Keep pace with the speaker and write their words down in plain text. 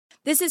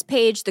This is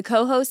Paige, the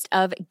co-host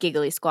of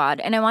Giggly Squad,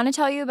 and I want to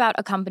tell you about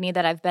a company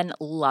that I've been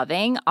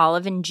loving,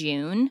 Olive &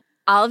 June.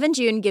 Olive &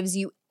 June gives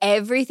you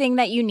everything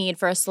that you need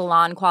for a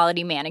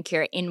salon-quality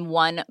manicure in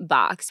one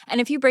box.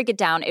 And if you break it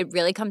down, it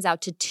really comes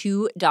out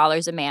to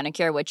 $2 a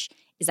manicure, which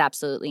is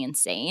absolutely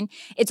insane.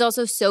 It's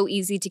also so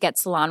easy to get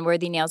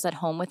salon-worthy nails at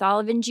home with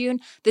Olive & June.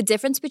 The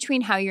difference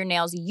between how your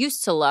nails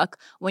used to look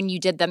when you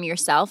did them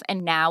yourself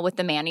and now with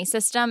the Mani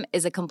system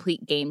is a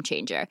complete game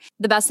changer.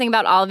 The best thing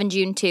about Olive &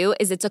 June, too,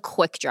 is it's a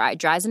quick dry.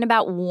 Dries in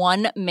about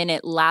 1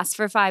 minute, lasts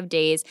for 5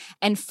 days,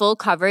 and full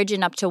coverage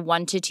in up to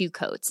 1 to 2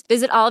 coats.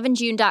 Visit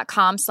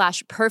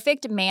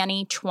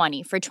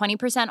oliveandjune.com/perfectmani20 for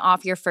 20%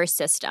 off your first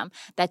system.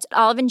 That's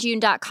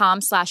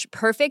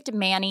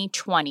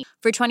oliveandjune.com/perfectmani20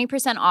 for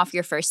 20% off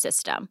your first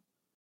system.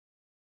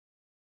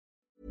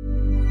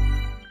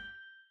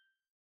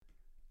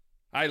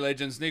 Hey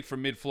legends, Nick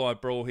from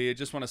Mid-Flight Brawl here.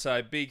 Just want to say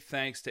a big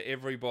thanks to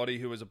everybody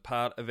who was a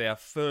part of our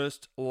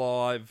first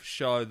live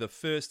show, the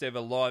first ever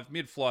live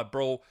Mid-Flight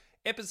Brawl,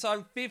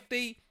 episode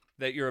 50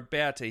 that you're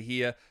about to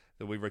hear,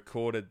 that we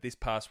recorded this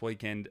past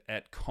weekend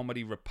at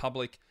Comedy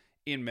Republic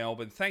in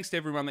Melbourne. Thanks to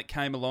everyone that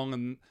came along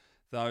and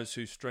those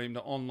who streamed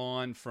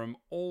online from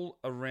all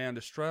around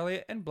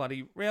Australia and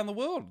bloody around the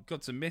world.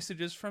 Got some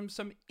messages from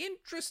some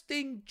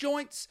interesting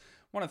joints.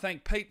 Want to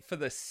thank Pete for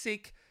the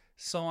sick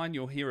sign.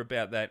 You'll hear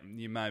about that.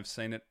 You may have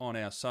seen it on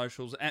our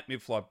socials at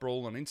Midflight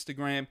Brawl on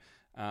Instagram.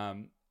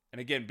 And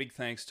again, big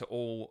thanks to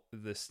all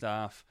the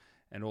staff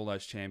and all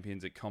those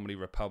champions at Comedy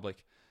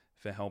Republic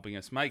for helping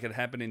us make it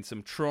happen in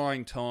some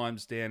trying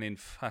times down in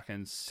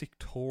fucking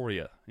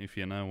Victoria, if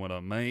you know what I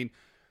mean.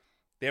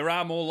 There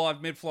are more live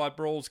Midflight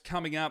Brawls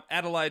coming up.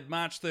 Adelaide,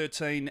 March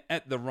 13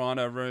 at the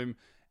Rhino Room,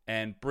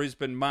 and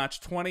Brisbane,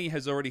 March 20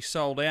 has already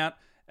sold out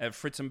at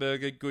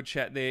Fritzenberger. Good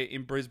chat there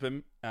in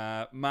Brisbane.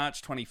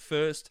 March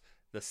 21st,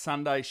 the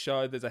Sunday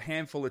show. There's a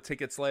handful of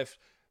tickets left.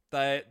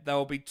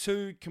 They'll be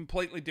 2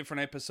 completely different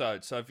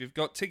episodes. So if you've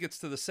got tickets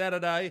to the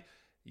Saturday,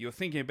 you're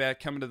thinking about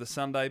coming to the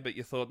Sunday, but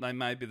you thought they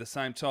may be the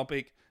same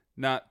topic.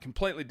 No,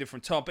 completely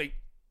different topic.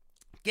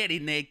 Get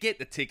in there, get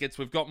the tickets.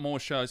 We've got more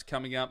shows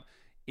coming up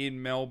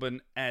in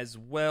Melbourne as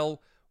well.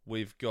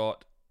 We've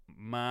got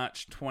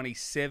March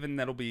 27.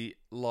 That'll be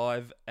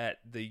live at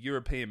the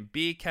European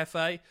Beer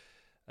Cafe.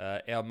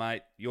 Your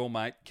mate,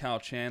 Carl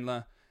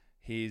Chandler,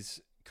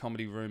 his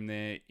comedy room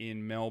there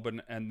in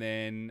Melbourne. And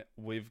then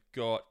we've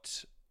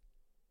got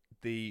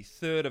the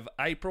 3rd of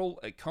April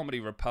at Comedy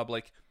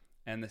Republic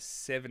and the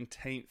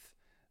 17th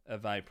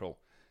of April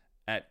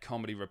at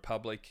Comedy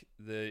Republic.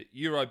 The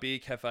Euro Beer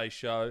Cafe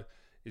show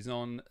is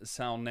on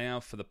sale now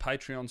for the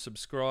Patreon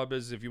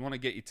subscribers. If you want to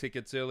get your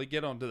tickets early,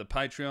 get onto the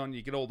Patreon.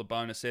 You get all the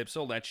bonus eps,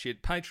 all that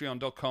shit.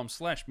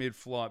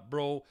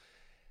 Patreon.com/midflightbrawl.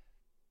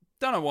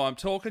 Don't know why I'm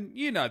talking.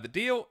 You know the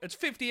deal. It's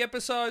 50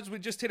 episodes. We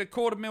just hit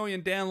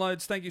 250,000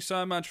 downloads. Thank you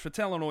so much for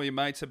telling all your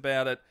mates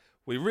about it.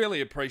 We really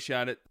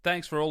appreciate it.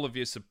 Thanks for all of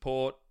your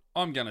support.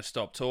 I'm going to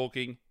stop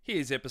talking.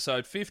 Here's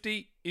episode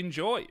 50.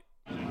 Enjoy.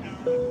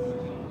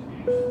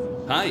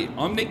 Hey,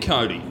 I'm Nick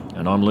Cody.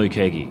 And I'm Luke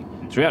Heggie.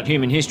 Throughout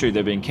human history, there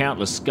have been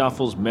countless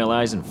scuffles,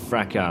 melees and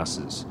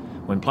fracasses.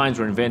 When planes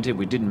were invented,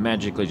 we didn't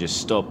magically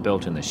just stop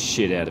belting the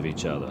shit out of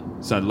each other.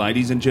 So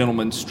ladies and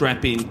gentlemen,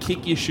 strap in,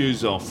 kick your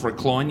shoes off,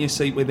 recline your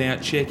seat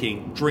without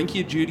checking, drink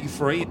your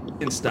duty-free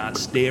and start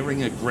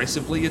staring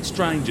aggressively at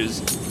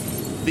strangers.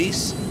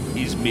 This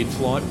is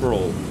Mid-Flight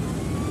Brawl.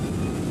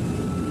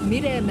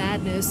 Mid-air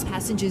madness,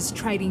 passengers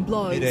trading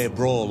blows. Mid-air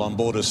brawl on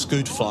board a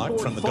scoot flight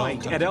from the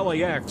Gold Coast. At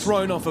LAX.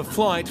 Thrown off a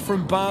flight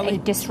from Bali. A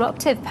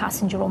disruptive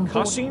passenger on board.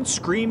 Cussing,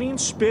 screaming,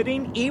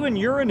 spitting, even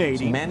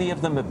urinating. Many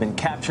of them have been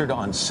captured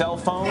on cell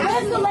phones.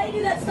 Where's the lady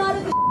that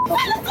started the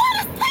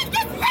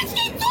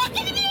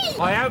talking to me?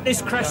 I hope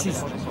this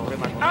crashes.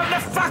 Out the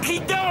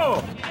fucking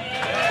door!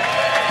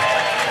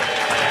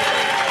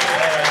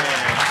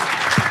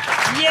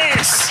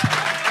 Yes!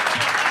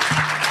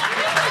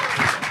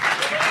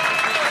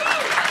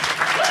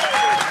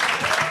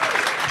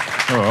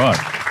 All right.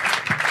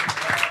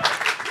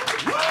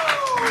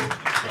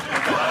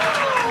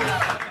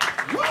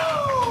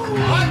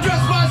 I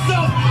dressed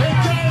myself in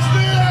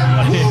cashmere.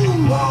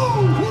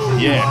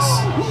 Yes.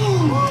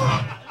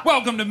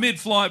 Welcome to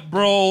Mid-Flight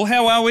Brawl.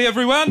 How are we,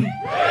 everyone?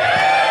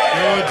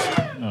 Good.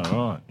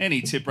 All right.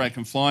 Any tip rate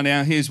can fly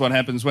now. Here's what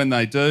happens when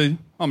they do.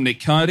 I'm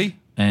Nick Cody.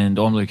 And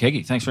I'm Luke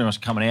Heggie. Thanks very much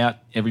for coming out,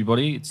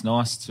 everybody. It's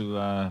nice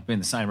to be in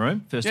the same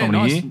room. First time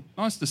in a year.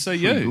 Nice to see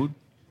Pretty you. good.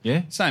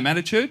 Yeah. Same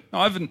attitude.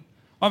 I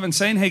haven't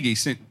seen Heggie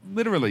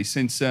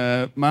since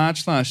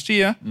March last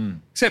year,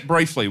 except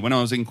briefly when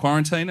I was in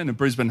quarantine in a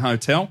Brisbane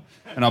hotel,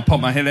 and I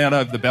popped my head out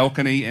over the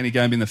balcony and he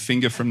gave me the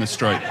finger from the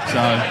street.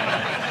 So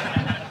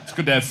it's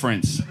good to have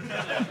friends.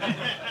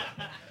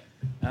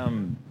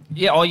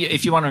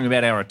 If you're wondering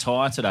about our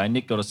attire today,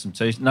 Nick got us some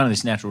T-shirts. None of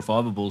this natural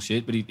fibre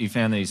bullshit, but he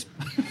found these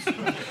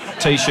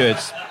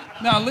T-shirts.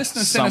 No, a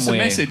listener sent us a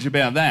message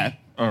about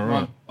that. Oh,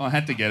 right. I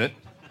had to get it.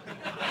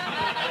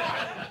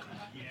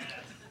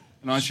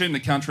 And I assume the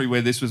country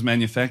where this was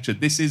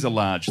manufactured, this is a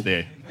large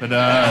there. But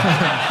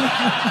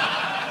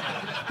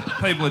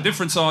people are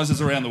different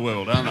sizes around the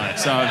world, aren't they?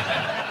 So,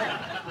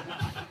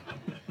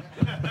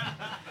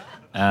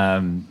 I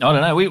don't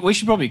know. We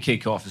should probably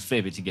kick off. There's a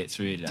fair bit to get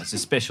through today. It's a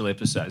special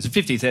episode. It's a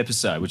 50th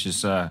episode, which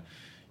is,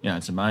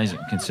 it's amazing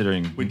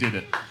considering we did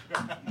it.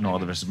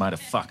 Neither of us have made a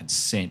fucking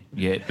cent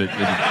yet, but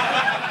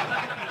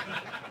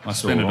I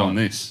spent it on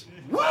this.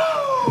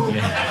 Yeah.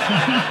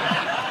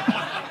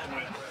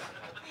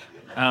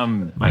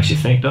 Makes you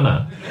think, doesn't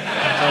it?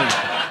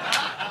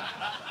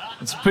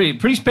 It's a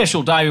pretty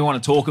special day we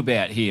want to talk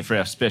about here for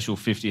our special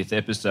 50th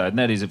episode, and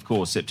that is, of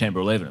course, September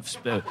 11th.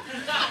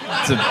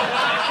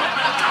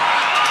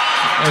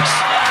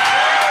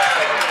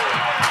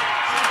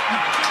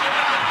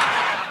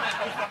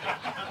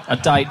 A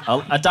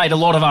date a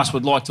lot of us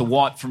would like to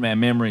wipe from our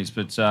memories,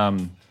 but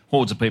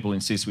hordes of people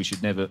insist we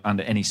should never,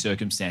 under any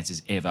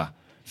circumstances, ever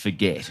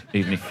forget,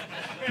 even if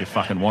you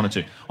fucking wanted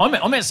to.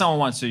 I met someone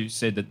once who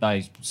said that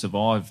they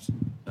survived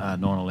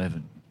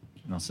 9/11,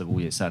 and I said, well,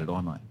 yeah, so did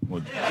I, mate.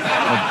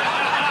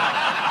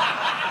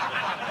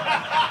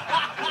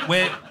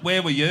 Where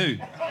were you?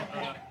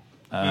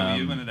 Where were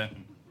you when it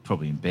happened?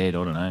 Probably in bed,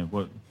 I don't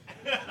know.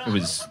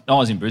 I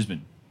was in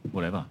Brisbane,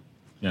 whatever.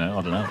 I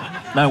don't know.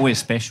 Nowhere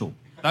special.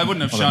 They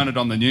wouldn't have shown it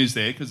on the news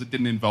there because it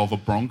didn't involve a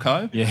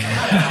Bronco. Yeah.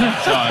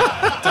 So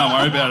don't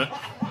worry about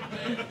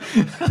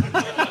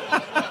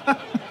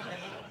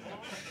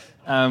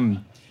it.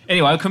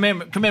 Anyway,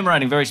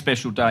 commemorating a very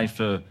special day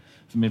for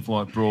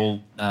Mid-Flight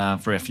Brawl for our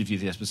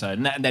 50th episode,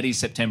 and that is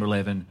September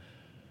 11,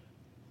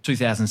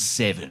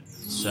 2007.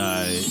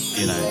 So,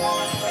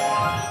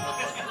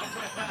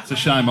 It's a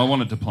shame. I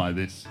wanted to play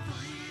this.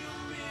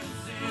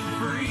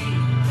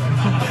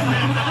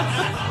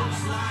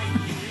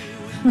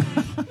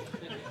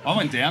 I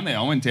went down there.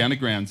 I went down to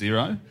Ground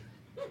Zero.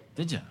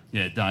 Did you?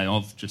 Yeah, day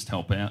off, just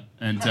help out.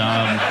 And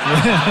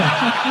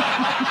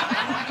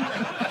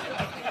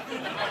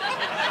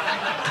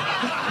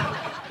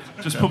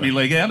just put me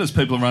leg out as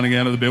people are running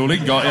out of the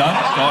building. Got ya.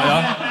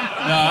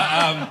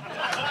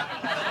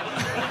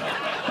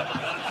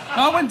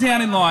 I went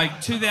down in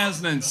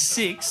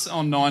 2006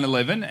 on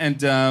 9/11, and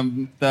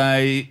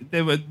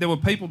there were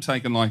people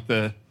taking like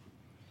the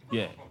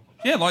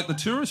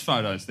tourist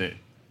photos there.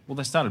 Well,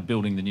 they started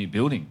building the new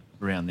building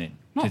around then.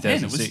 Not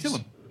then. It was still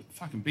a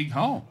fucking big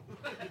hole.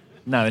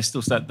 No, they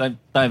still start. They've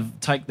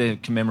take their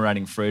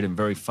commemorating freedom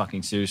very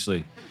fucking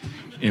seriously.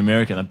 In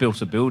America, they built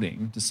a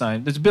building There's a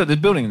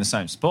building in the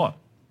same spot.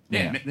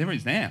 Yeah, there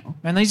is now.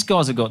 Man, these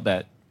guys have got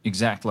that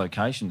exact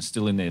location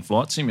still in their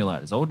flight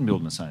simulators. I wouldn't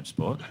build in the same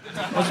spot.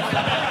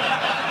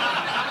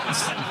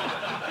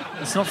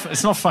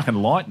 It's not fucking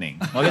lightning.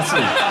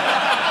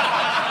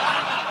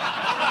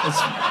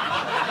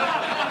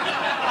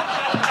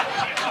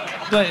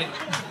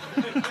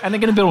 And they're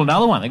going to build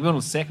another one. They're going to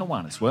build a second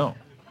one as well.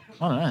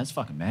 I don't know. It's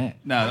fucking mad.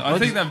 No, I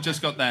think they've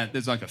just got that.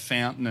 There's like a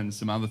fountain and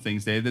some other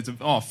things there. There's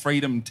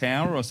Freedom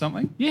Tower or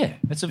something. Yeah,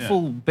 it's a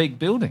full big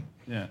building.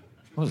 Yeah.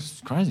 Well, it's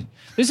crazy.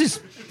 This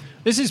is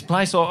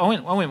place. I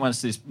went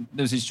once. There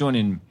was this joint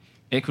in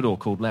Ecuador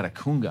called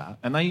Latacunga,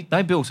 and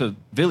they built a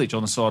village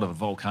on the side of a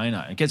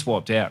volcano. It gets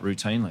wiped out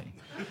routinely,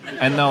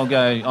 and they'll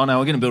go, "Oh no,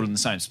 we're going to build it in the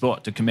same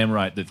spot to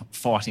commemorate the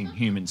fighting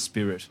human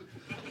spirit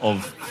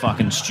of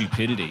fucking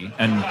stupidity."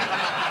 And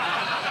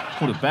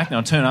put it back. Now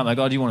I turn up. They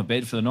go, "Do you want a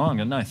bed for the night?" I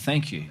go, "No,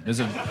 thank you. There's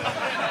a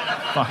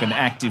fucking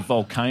active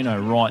volcano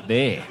right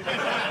there.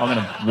 I'm going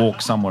to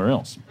walk somewhere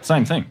else."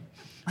 Same thing.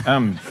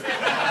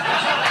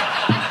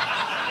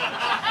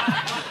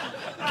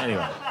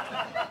 Anyway.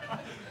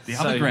 The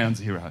other Ground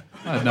Zero.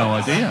 I had no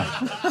idea.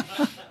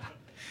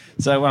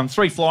 So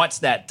 3 flights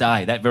that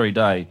very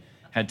day,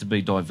 had to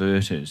be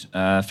diverted.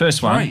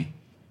 First one. 3?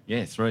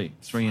 Yeah, 3.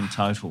 3 in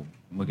total.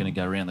 We're going to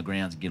go around the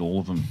grounds and get all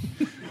of them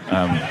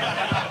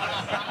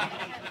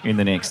in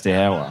the next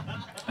hour.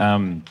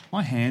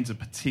 My hands are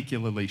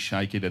particularly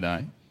shaky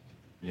today.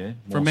 Yeah.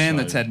 For a man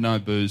that's had no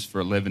booze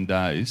for 11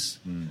 days,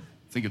 I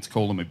think it's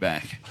calling me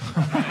back.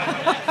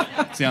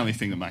 It's the only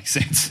thing that makes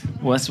sense.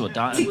 Well, that's what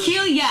does.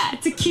 Tequila.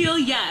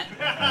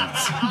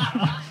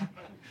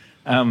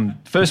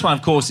 First one,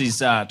 of course, is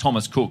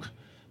Thomas Cook.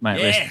 May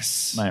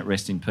it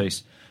rest in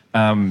peace.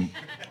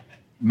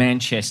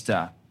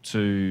 Manchester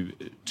to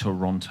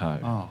Toronto.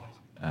 Oh.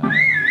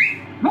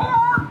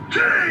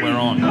 We're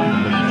on. We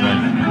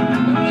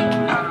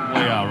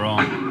are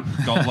on.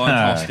 Got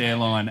low-cost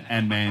airline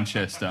and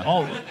Manchester.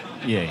 Oh,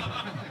 yeah.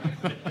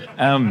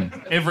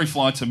 Every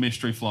flight's a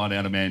mystery flight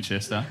out of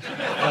Manchester.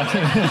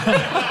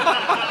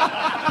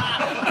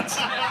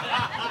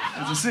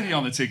 There's a city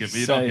on the ticket, but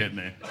you're not getting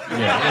there.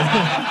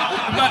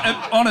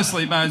 Yeah.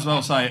 Honestly, may as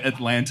well say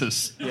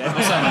Atlantis. Yeah.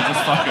 Or something,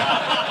 just fuck it.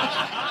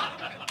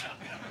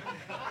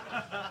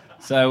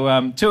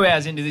 So 2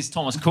 hours into this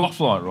Thomas Cook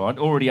flight, right,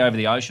 already over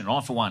the ocean,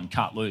 I, for one,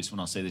 cut loose when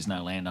I see there's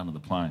no land under the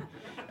plane.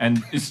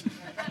 And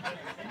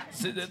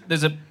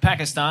there's a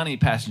Pakistani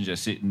passenger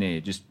sitting there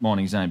just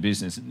minding his own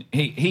business. And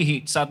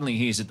he suddenly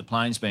hears that the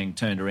plane's being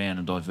turned around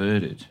and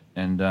diverted.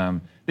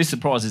 And this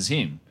surprises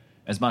him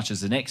as much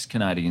as the next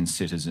Canadian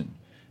citizen.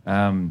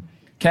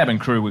 Cabin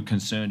crew were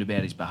concerned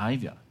about his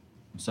behaviour.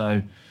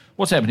 So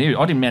what's happened here?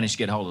 I didn't manage to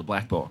get hold of the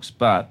black box,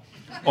 but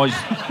I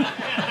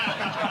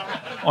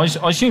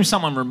assume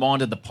someone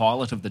reminded the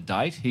pilot of the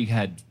date. He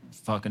had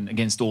fucking,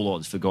 against all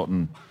odds,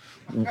 forgotten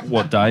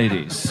what day it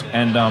is.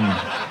 And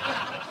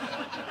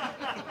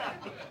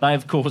they,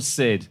 of course,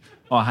 said,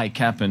 "Oh, hey,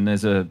 Captain,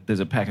 there's a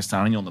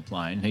Pakistani on the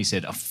plane." He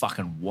said, "A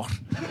fucking what?"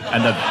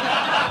 And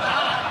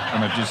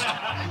they've just...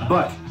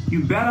 But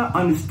you better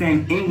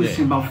understand English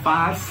in about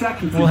 5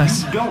 seconds. Well,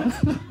 if you don't,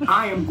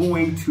 I am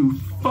going to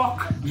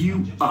fuck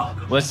you up.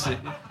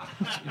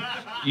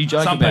 You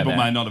joke Some about people that.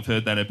 may not have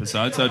heard that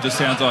episode, so it just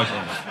sounds like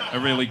a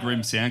really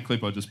grim sound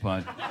clip I just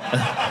played.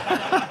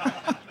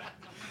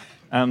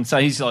 So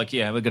he's like,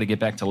 "Yeah, we've got to get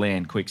back to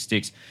land, quick,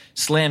 sticks.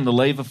 Slam the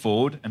lever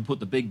forward and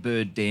put the big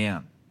bird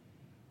down."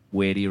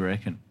 Where do you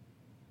reckon?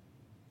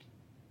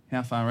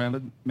 How far out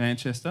of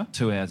Manchester?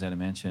 2 hours out of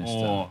Manchester.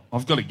 Oh,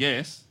 I've got a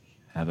guess.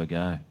 Have a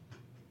go.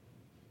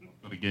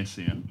 Got a guess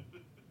here.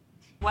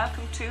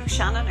 Welcome to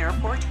Shannon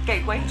Airport,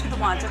 gateway to the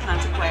Wide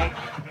Atlantic Way.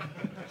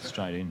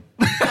 Straight in.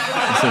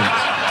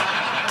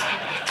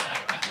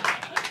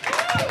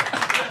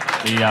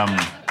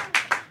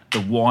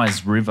 The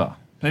Wise River.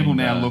 People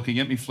now looking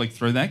at me flick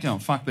through that going,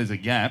 fuck, there's a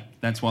gap.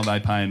 That's why they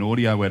pay an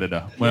audio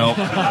editor. Well, it's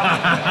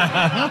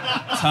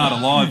hard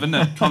alive, isn't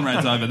it?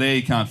 Conrad's over there,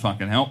 he can't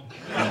fucking help.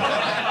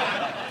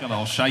 Got the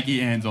old shaky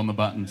hands on the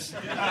buttons.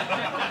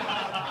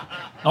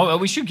 Oh,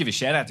 we should give a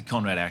shout out to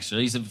Conrad,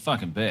 actually. He's the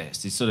fucking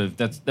best. He's sort of,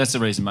 that's the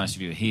reason most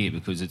of you are here,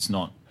 because it's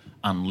not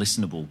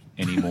unlistenable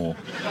anymore.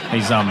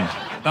 He's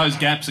those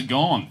gaps are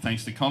gone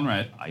thanks to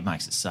Conrad. Oh, he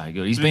makes it so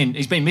good. He's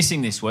been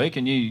missing this week,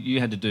 and you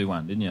had to do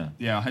one, didn't you?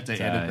 Yeah, I had to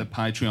edit the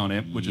Patreon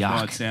app, which is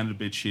why it sounded a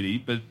bit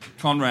shitty. But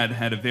Conrad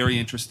had a very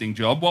interesting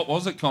job. What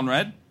was it,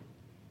 Conrad?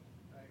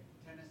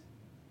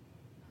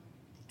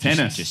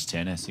 Tennis. Just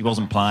tennis. He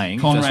wasn't playing.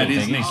 Conrad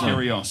is Nick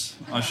Kyrgios,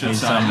 I should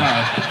say.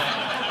 No.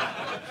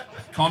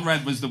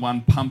 Conrad was the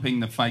one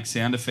pumping the fake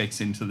sound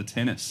effects into the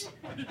tennis.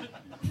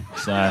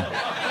 So,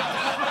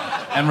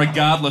 and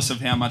regardless of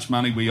how much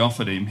money we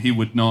offered him, he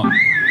would not.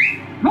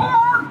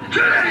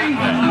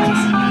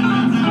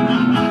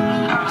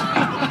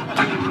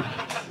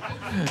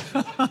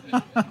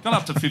 Got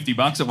up to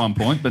 $50 at one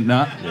point, but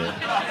nah.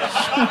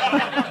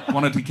 Yeah.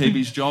 Wanted to keep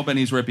his job and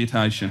his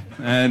reputation.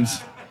 And,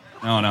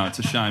 oh no, it's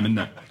a shame, isn't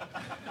it?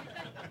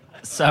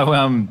 So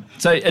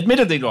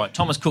admittedly, right,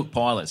 Thomas Cook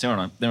pilots, they're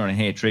on a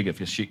hair trigger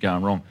for shit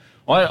going wrong.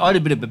 I had a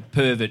bit of a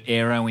pervert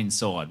Aero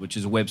Inside, which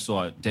is a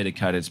website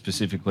dedicated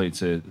specifically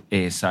to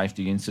air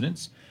safety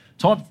incidents.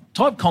 Type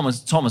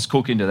Thomas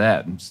Cook into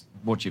that and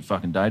watch your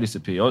fucking day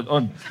disappear.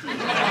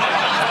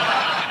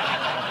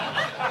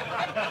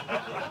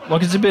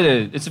 Like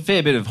it's a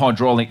fair bit of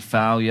hydraulic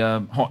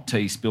failure, hot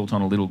tea spilt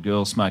on a little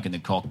girl smoking the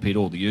cockpit,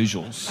 all the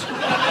usuals.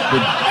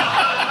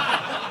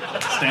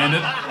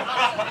 Standard.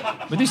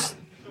 But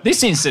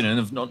this incident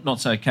of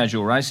not so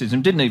casual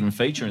racism didn't even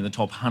feature in the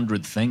top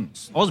 100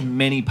 things. I was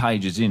many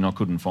pages in, I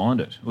couldn't find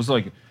it. It was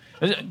like,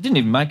 it didn't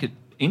even make it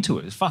into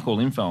it. There's fuck all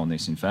info on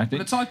this, in fact.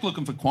 But it's like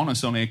looking for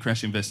Qantas on air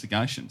crash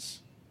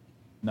investigations.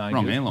 No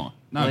Wrong good. airline.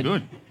 No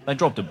good. They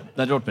dropped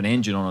an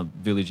engine on a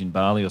village in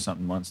Bali or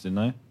something once, didn't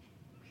they?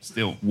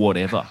 Still.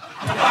 Whatever.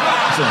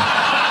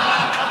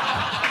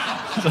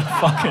 It's a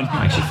fucking...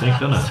 Makes you think,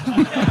 doesn't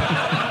it?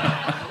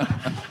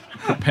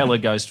 Propeller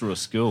goes through a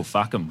school.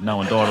 Fuck them. No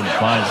one died on the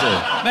plane. So.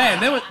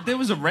 Man, there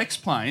was a Rex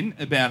plane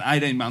about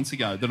 18 months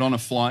ago that on a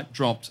flight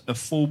dropped a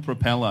full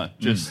propeller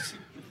just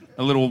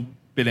a little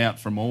bit out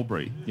from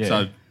Albury. Yeah.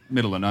 So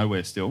middle of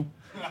nowhere still.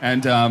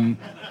 And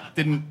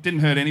didn't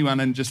hurt anyone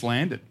and just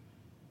landed.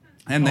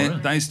 And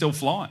they still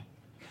fly.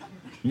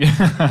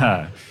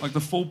 Yeah. Like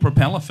the full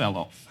propeller fell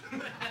off.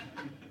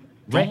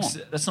 Rex,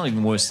 that's not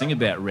even the worst thing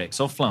about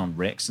Rex. I've flown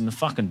Rex, and the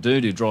fucking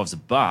dude who drives the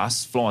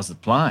bus flies the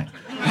plane.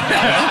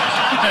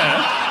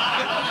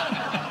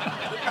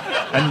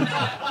 And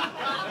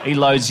he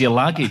loads your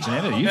luggage and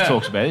everything. You've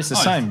talked about it. It's the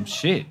same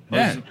shit.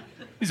 Yeah.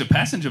 He's a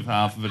passenger for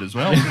half of it as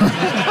well.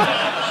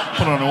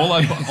 Put on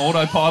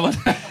autopilot.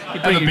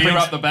 Have a beer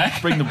up the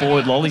back. Bring the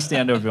boiled lollies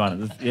down to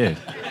everyone. Yeah.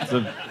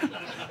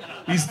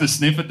 He's the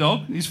sniffer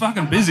dog. He's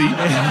fucking busy. Busy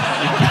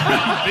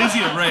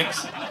at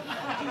Rex.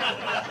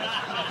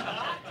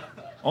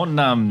 On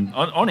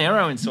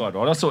Aero Inside,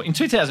 right, I saw in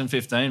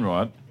 2015,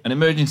 right, an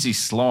emergency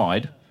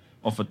slide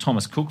off a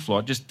Thomas Cook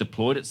flight just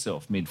deployed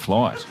itself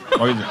mid-flight.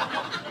 Like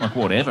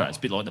whatever. It's a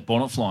bit like the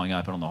bonnet flying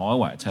open on the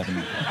highway. It's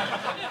happened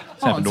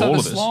to all of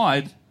us. So the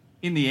slide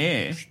in the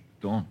air.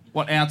 Gone.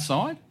 What,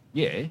 outside?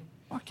 Yeah.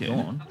 Fuck yeah.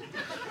 Gone.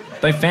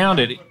 They found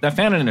it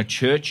in a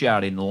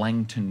churchyard in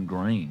Langton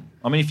Green.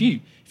 I mean, if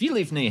you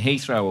live near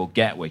Heathrow or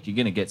Gatwick, you're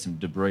going to get some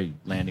debris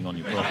landing on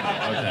your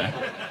property. Okay.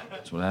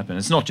 That's what happened.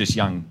 It's not just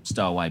young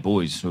stowaway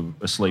boys who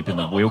are asleep in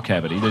the wheel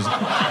cavity. There's a...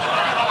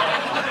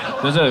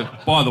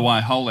 By the way,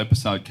 whole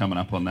episode coming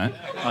up on that.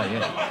 Oh,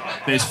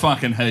 yeah. There's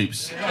fucking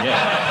heaps.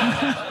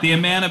 Yeah. The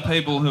amount of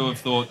people who have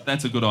thought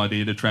that's a good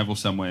idea to travel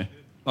somewhere.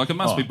 Like, it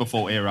must be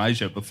before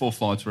AirAsia, before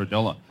flights were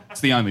 $1.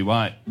 It's the only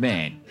way.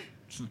 Man,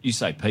 you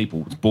say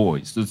people, it's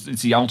boys.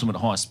 It's the ultimate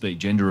high-speed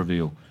gender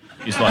reveal.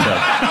 It's like a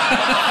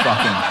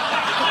fucking...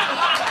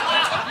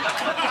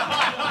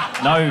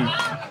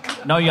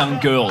 no young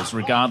girls,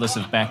 regardless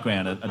of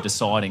background, are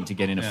deciding to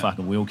get in a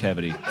fucking wheel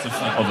cavity. It's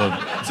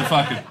a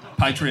fucking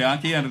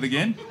patriarchy at it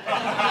again.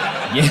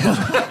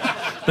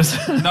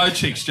 Yeah. No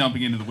chicks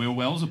jumping into the wheel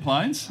wells of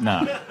planes.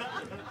 No.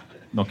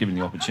 Not given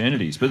the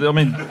opportunities. But, I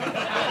mean...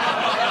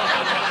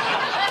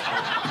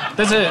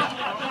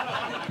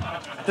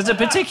 There's a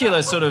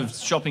particular sort of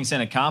shopping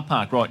centre car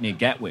park right near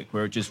Gatwick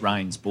where it just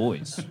rains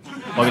boys.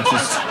 Like, it's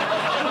just...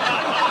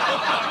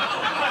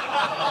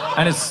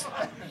 And it's...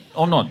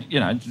 I'm not,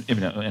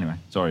 anyway,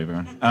 sorry,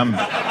 everyone.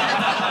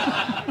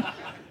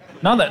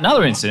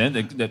 Another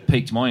incident that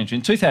piqued my interest.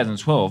 In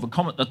 2012,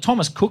 a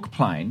Thomas Cook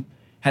plane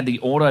had the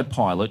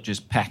autopilot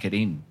just pack it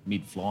in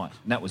mid-flight.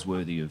 And that was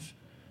worthy of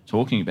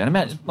talking about.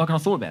 Imagine, like, and I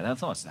thought about it, I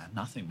thought, it's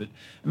nothing. But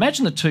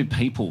imagine the two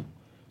people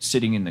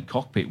sitting in the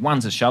cockpit.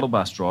 One's a shuttle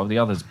bus driver, the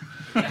other's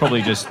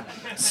probably just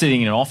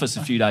sitting in an office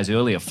a few days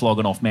earlier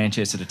flogging off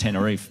Manchester to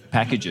Tenerife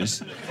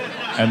packages.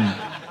 And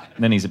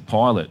then he's a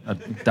pilot a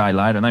day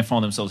later and they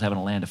find themselves having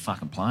to land a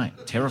fucking plane.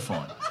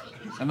 Terrifying.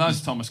 And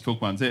those Thomas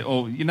Cook ones,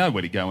 you know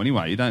where to go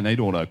anyway. You don't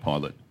need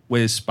autopilot.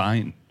 Where's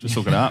Spain? Just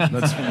look it up.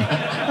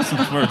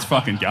 That's where it's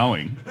fucking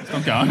going. It's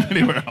not going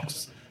anywhere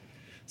else.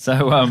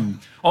 So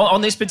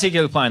on this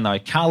particular plane, though,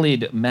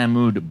 Khalid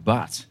Mahmood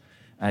Butt,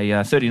 a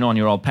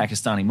 39-year-old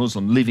Pakistani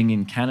Muslim living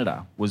in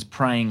Canada, was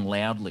praying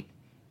loudly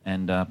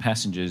and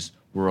passengers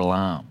were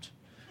alarmed.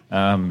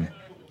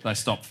 They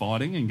stop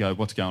fighting and go,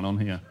 what's going on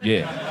here?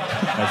 Yeah.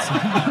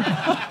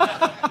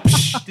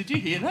 Did you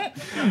hear that?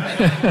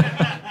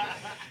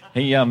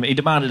 He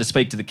demanded to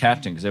speak to the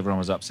captain because everyone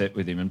was upset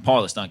with him, and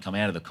pilots don't come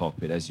out of the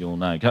cockpit, as you all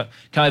know.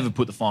 COVID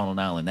put the final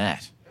nail in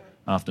that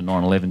after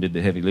 9/11 did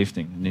the heavy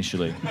lifting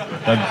initially.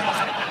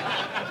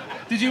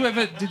 Did you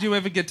ever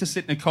get to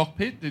sit in a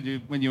cockpit?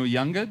 When you were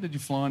younger? Did you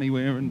fly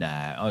anywhere?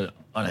 Nah,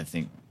 I don't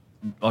think...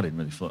 I didn't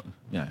really fly.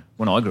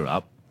 When I grew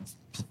up,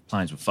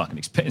 planes were fucking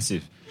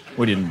expensive.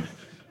 We didn't...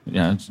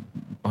 I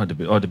had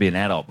to be an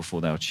adult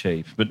before they were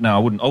cheap. But no, I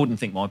wouldn't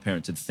think my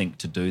parents would think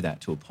to do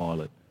that to a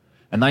pilot.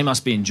 And they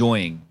must be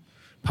enjoying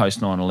post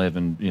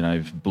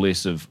 9/11,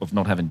 bliss of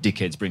not having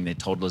dickheads bring their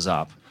toddlers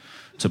up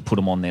to put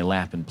them on their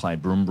lap and play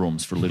broom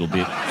brooms for a little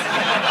bit.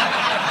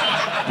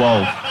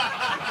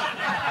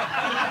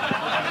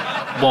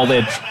 while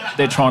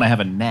they're trying to have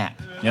a nap.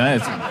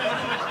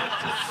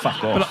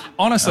 Fuck off. But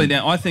honestly,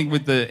 now I think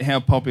with how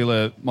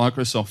popular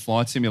Microsoft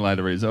Flight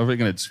Simulator is, I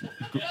reckon it's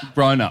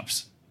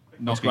grown-ups.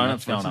 It's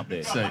grown-ups going up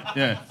there. So,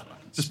 yeah,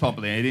 just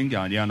popping their head in,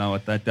 going, I know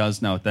what that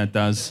does, know what that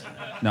does,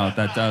 know what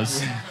that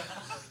does.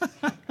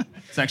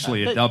 It's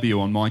actually a W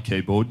on my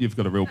keyboard. You've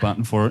got a real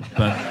button for it,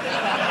 but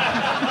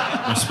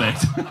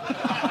respect.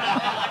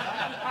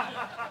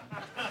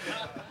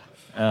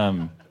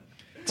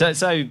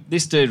 So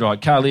this dude,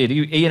 right, Khalid,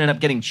 he ended up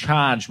getting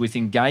charged with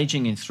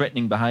engaging in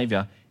threatening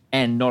behaviour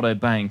and not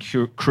obeying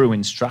crew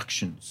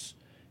instructions.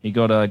 He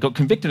got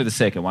convicted of the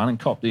second one and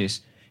copped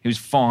this. He was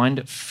fined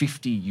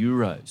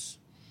 €50.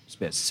 It's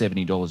about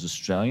 $70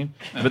 Australian.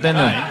 But then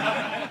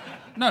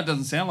No, it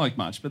doesn't sound like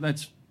much, but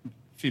that's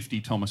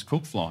 50 Thomas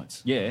Cook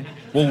flights. Yeah.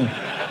 Well,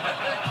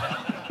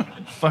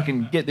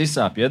 fucking get this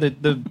up, yeah?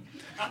 The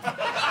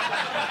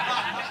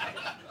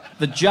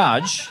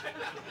judge,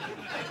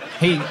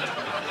 the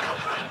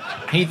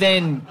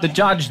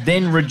judge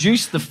then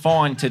reduced the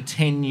fine to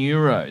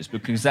 €10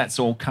 because that's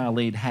all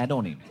Khalid had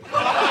on him.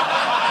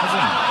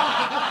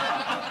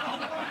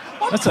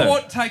 What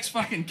court takes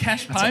fucking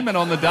cash payment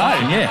on the day?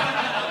 Yeah.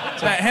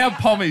 How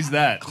pommy's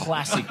that?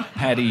 Classic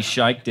Paddy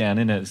shakedown,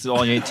 isn't it? So,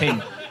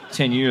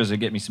 €10 will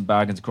get me some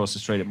bargains across the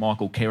street at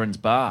Michael Kerrin's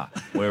bar,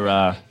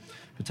 where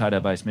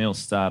potato-based meals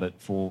start at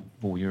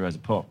 €4 a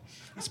pop.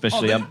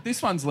 Especially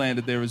this one's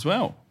landed there as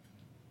well.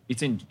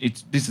 This is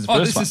the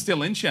first this one. is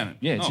still in Shannon.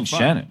 Yeah, it's in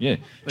Shannon. Yeah,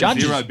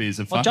 zero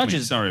beers are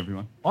fucking. Sorry,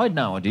 everyone. I had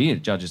no idea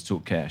judges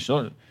took cash.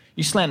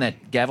 You slam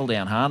that gavel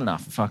down hard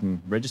enough, the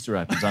fucking register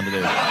opens under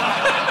their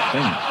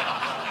thing.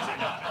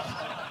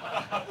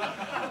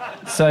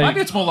 So maybe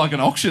it's more like an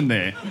auction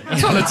there.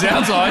 That's what it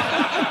sounds like.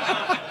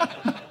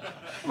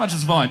 How much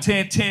is fine?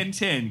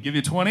 10. Give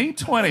you 20?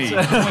 20. 20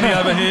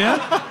 over here.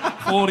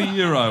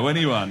 €40.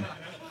 Anyone?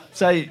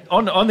 So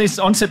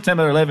on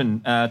September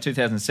 11,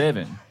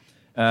 2007,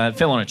 it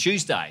fell on a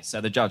Tuesday.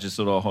 So the judges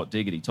thought, hot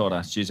diggity, tight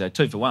ass Tuesday,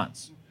 2 for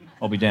once.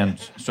 I'll be down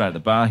straight at the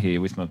bar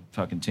here with my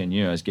fucking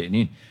 €10 getting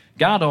in.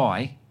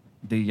 Gardaí,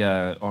 the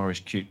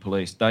Irish cute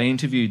police, they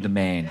interviewed the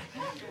man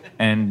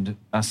and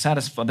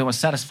they were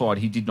satisfied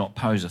he did not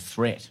pose a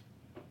threat.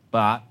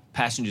 But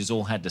passengers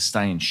all had to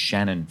stay in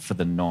Shannon for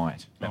the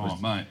night.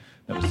 Mate.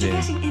 You're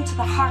getting into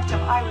the heart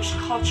of Irish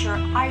culture,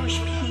 Irish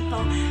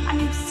people,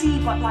 and you see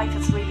what life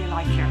is really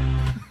like here.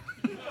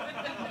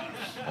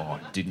 Oh,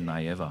 didn't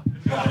they ever?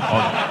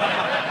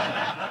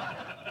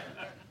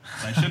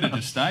 They should have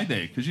just stayed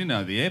there, because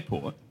the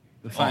airport,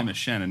 the famous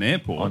Shannon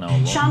Airport. I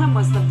know. Shannon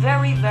was the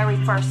very, very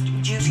first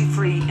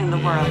duty-free in the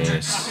world.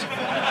 Yes.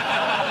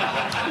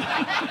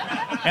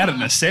 Out of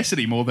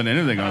necessity more than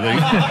anything, I think.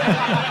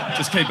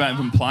 Just keep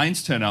having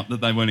planes turn up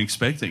that they weren't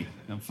expecting.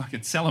 And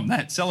fucking sell them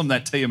that. Sell them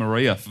that Tia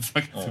Maria for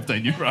fucking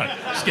 €15.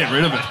 Just get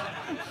rid of it.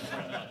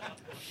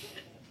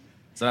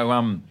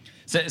 So,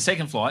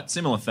 second flight,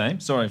 similar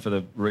theme. Sorry for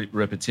the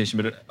repetition,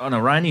 but an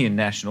Iranian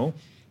national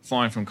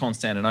flying from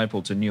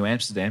Constantinople to New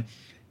Amsterdam,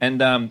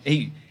 and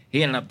he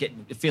ended up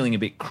feeling a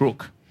bit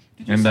crook.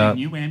 Did you say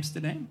New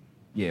Amsterdam?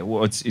 Yeah,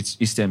 well, it's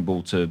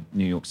Istanbul to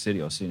New York City.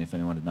 I was seeing if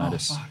anyone had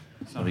noticed.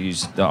 Oh, I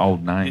used the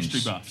old names.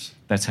 History buffs.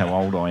 That's how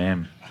old I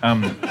am.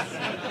 And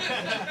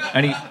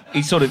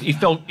he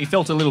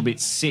felt a little bit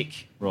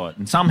sick, right?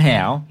 And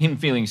somehow him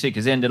feeling sick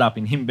has ended up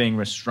in him being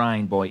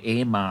restrained by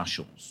air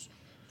marshals.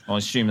 I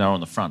assume they were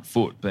on the front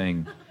foot,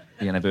 being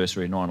the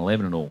anniversary of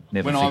 9/11 and all.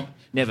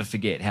 Never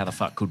forget. How the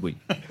fuck could we?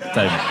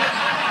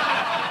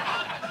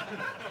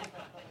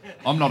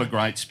 I'm not a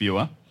great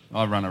spewer.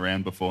 I run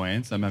around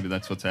beforehand, so maybe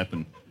that's what's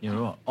happened. You're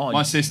right. Oh,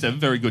 my sister,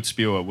 very good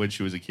spewer when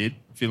she was a kid,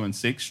 feeling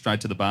sick,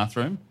 straight to the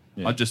bathroom.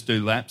 Yeah. I'd just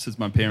do laps as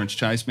my parents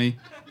chased me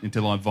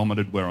until I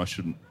vomited where I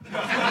shouldn't. So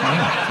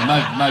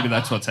maybe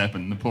that's what's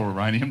happened, the poor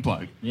Iranian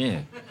bloke.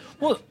 Yeah.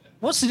 Well,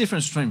 what's the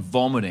difference between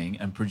vomiting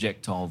and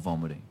projectile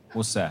vomiting?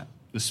 What's that?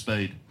 The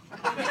speed.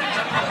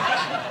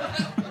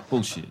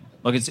 Bullshit.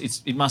 Like,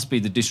 it must be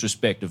the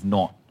disrespect of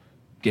not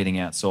getting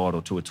outside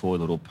or to a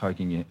toilet or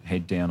poking your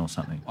head down or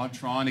something. I'm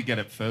trying to get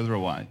it further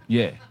away.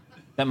 Yeah,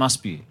 that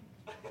must be it.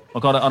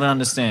 Like, I don't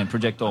understand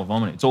projectile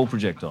vomiting. It's all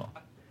projectile.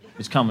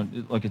 It's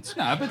coming, like it's...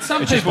 No, but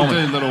some people do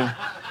little...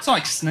 It's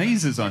like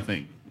sneezes, I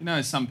think. You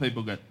know, some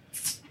people go...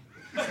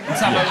 And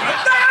some people...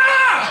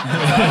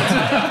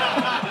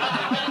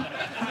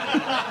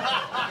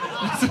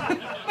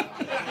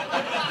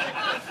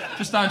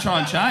 Just don't try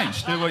and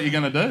change. Do what you're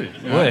going to do.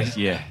 You know? Well,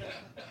 yeah.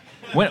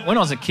 When I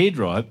was a kid,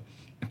 right,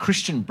 a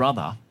Christian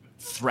brother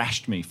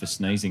thrashed me for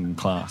sneezing in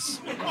class.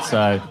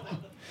 So,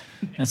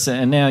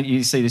 and now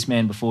you see this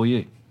man before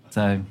you.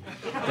 So,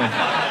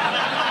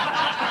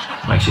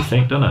 makes you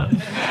think, doesn't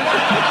it?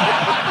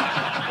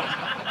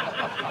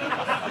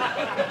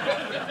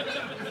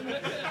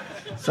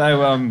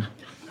 So,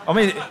 I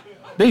mean,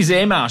 these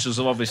air marshals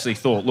have obviously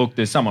thought, look,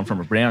 there's someone from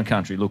a brown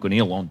country looking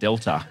ill on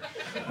Delta.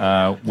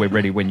 We're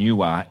ready when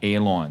you are,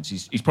 airlines.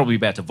 He's probably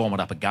about to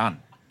vomit up a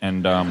gun.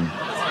 And,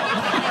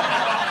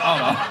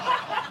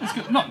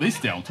 not this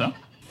Delta.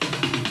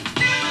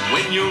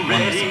 When you're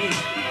ready,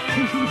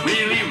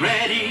 really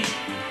ready,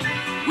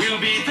 we'll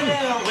be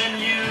there when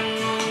you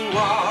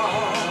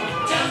are.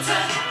 Delta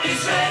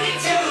is ready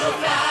to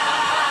fly.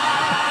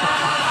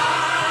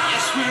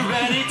 Yes, we're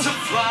ready to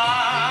fly.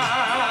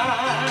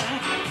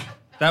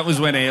 That was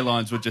when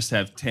airlines would just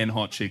have 10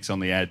 hot chicks on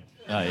the ad.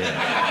 Oh,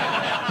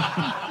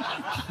 yeah.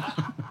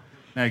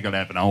 Now you've got to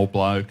have an old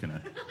bloke and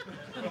a...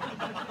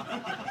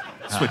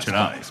 Switch it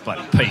up. It's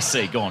bloody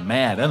PC gone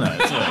mad, isn't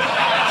it?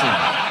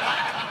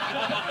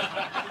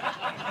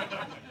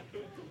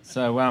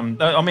 So,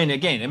 I mean,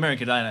 again,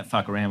 America don't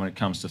fuck around when it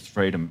comes to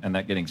freedom and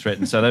that getting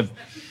threatened. So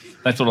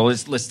they thought,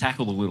 let's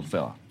tackle the little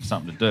fella.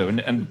 Something to do.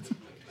 And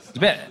it's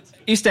about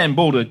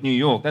Istanbul to New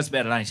York. That's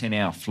about an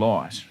 18-hour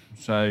flight.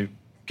 So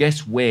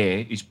guess where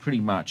is pretty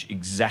much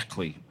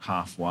exactly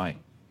halfway.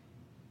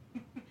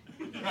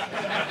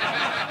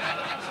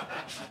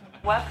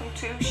 Welcome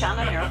to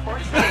Shannon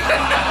Airport.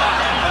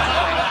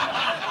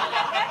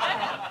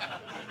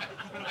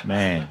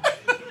 Man,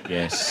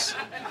 yes.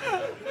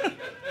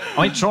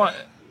 I mean,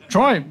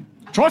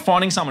 try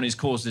finding someone who's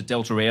caused a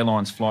Delta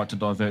Airlines flight to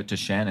divert to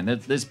Shannon.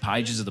 There's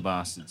pages of the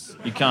bastards.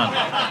 You can't...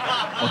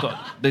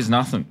 there's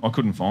nothing. I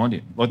couldn't find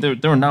it. Like,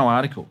 there are no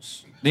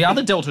articles. The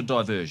other Delta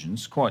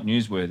diversions, quite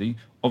newsworthy,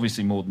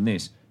 obviously more than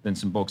this, than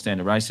some bog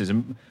standard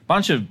racism.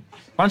 Bunch of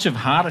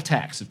heart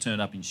attacks have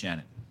turned up in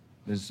Shannon.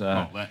 There's...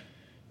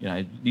 you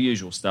know, the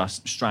usual stuff,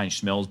 strange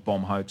smells,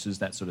 bomb hoaxes,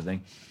 that sort of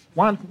thing.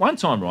 One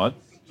time, right,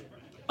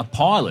 a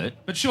pilot...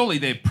 But surely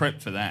they're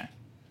prepped for that.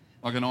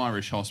 Like an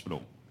Irish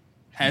hospital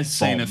has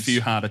seen a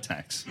few heart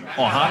attacks.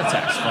 Oh, heart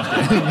attacks.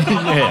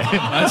 Yeah.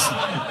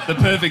 That's the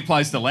perfect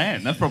place to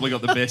land. They've probably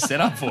got the best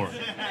setup for it.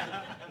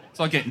 It's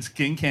like getting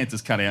skin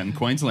cancers cut out in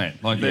Queensland.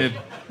 Like,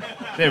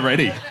 they're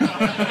ready.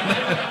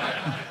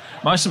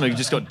 Most of them have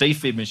just got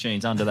defib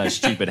machines under those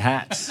stupid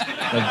hats.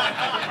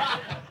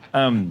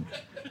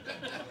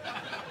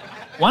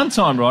 One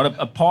time, right,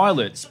 a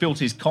pilot spilt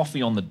his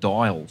coffee on the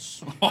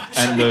dials. Oh,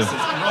 Jesus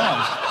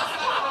Christ.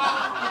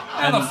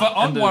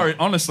 I'm worried,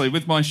 honestly,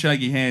 with my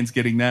shaky hands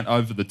getting that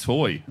over the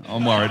toy.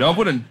 I'm worried. I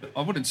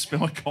wouldn't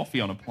spill a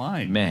coffee on a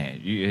plane. Man,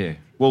 yeah.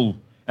 Well,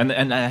 and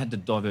they had to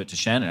divert to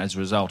Shannon as a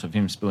result of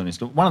him spilling his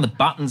coffee. One of the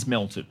buttons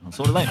melted. I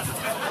thought of that.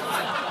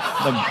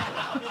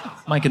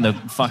 They're making the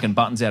fucking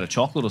buttons out of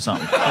chocolate or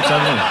something. What's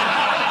over there?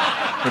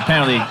 But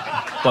apparently,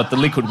 like, the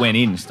liquid went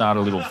in, started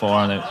a little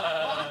fire,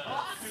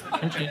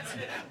 and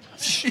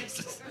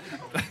Jesus.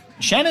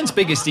 Shannon's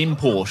biggest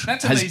import...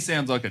 That to me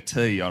sounds like a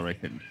tea, I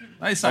reckon.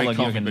 They say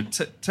coffee, but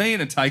tea in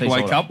a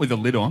takeaway cup with a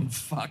lid on,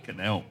 fucking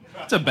hell.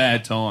 It's a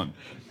bad time.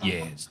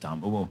 Yeah, it's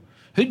dumb. Well,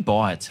 who'd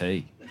buy a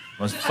tea?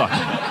 I was fucking...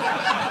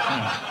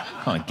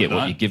 kind of get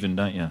what you're given,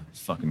 don't you? It's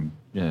fucking,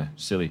 yeah,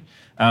 silly.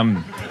 I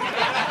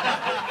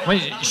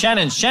mean,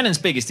 Shannon's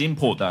biggest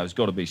import, though, has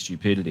got to be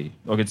stupidity.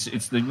 Like,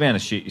 it's the amount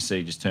of shit you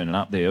see just turning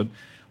up there.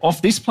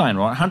 Off this plane,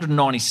 right,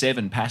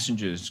 197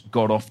 passengers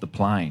got off the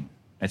plane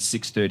at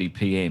 6:30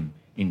 p.m.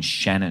 in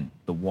Shannon,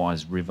 the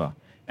Wise River.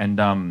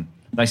 And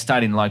they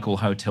stayed in local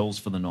hotels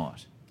for the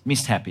night.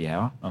 Missed happy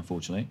hour,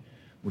 unfortunately,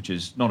 which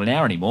is not an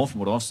hour anymore from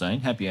what I've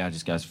seen. Happy hour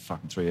just goes for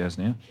fucking 3 hours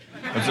now.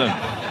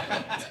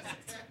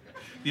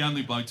 The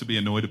only bloke to be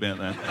annoyed about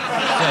that.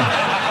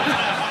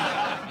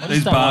 Yeah.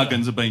 These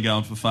bargains have been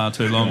going for far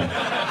too long.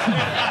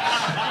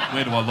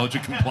 Where do I lodge a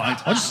complaint?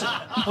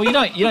 Well, you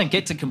don't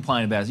get to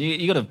complain about it.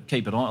 You got to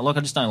keep it on. Like,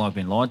 I just don't like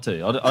being lied to.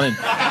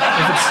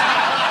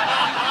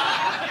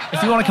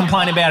 If you want to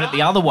complain about it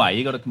the other way,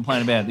 you got to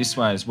complain about it this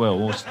way as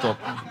well. Or stop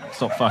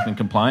fucking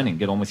complaining.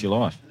 Get on with your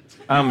life.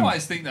 I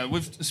always think, though,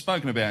 we've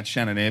spoken about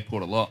Shannon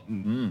Airport a lot.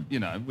 And, you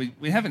know,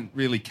 we haven't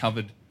really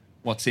covered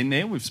what's in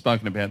there. We've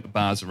spoken about the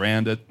bars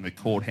around it and the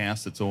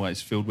courthouse that's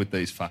always filled with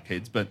these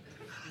fuckheads. But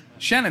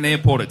Shannon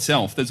Airport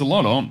itself, there's a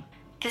lot on.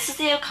 This is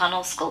the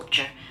O'Connell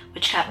sculpture,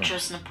 which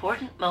captures an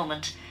important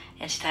moment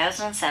in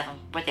 2007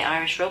 where the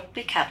Irish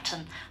rugby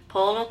captain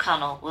Paul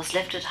O'Connell was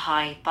lifted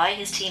high by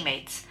his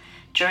teammates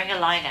during a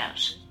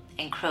line-out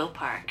in Croke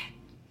Park.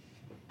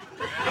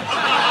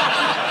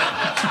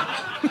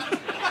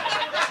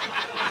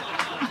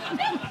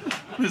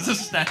 There's a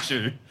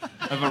statue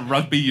of a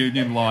rugby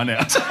union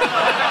line-out.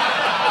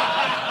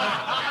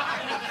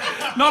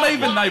 Not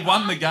even they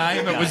won the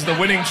game, it was the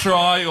winning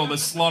try or the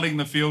slotting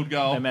the field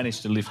goal. They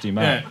managed to lift him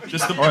up. Yeah,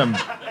 just the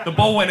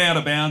ball went out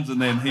of bounds and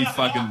then he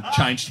fucking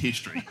changed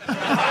history.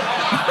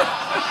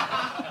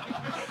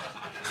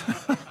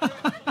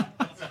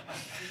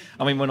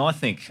 I mean, when I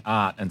think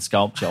art and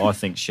sculpture, I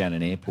think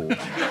Shannon Airport.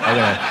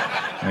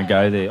 I'm gonna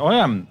go there.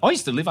 I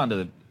used to live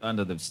under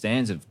the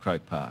stands of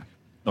Croke Park,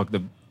 like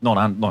not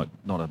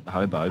a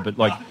hobo, but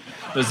like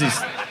there's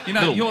this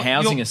little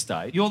housing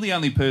estate. You're the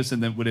only person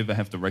that would ever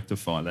have to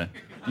rectify that.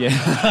 Yeah.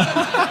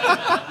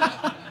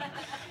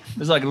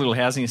 There's like a little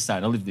housing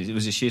estate. I lived there. It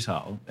was a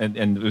shithole, and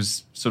it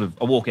was sort of.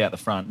 I walk out the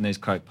front and there's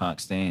Croke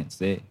Park stands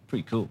there.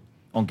 Pretty cool.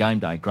 On game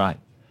day, great.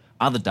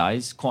 Other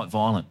days, quite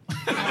violent.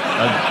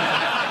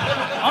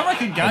 I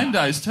reckon game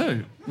days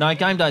too. No,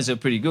 game days are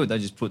pretty good. They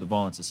just put the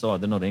violence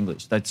aside. They're not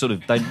English. They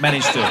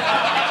manage to.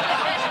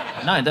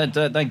 No,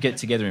 they get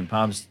together in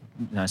pubs.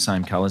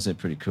 Same colours. They're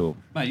pretty cool.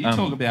 Mate, you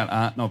talk about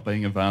art not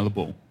being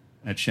available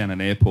at Shannon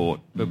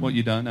Airport, but what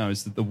you don't know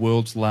is that the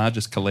world's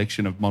largest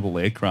collection of model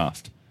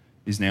aircraft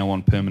is now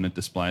on permanent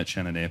display at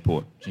Shannon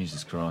Airport.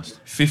 Jesus Christ.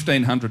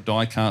 1,500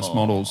 die-cast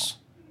models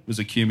was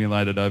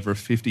accumulated over a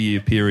 50-year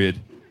period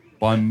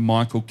by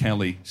Michael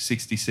Kelly,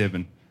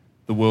 67,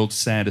 the world's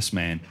saddest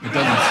man. It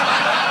doesn't...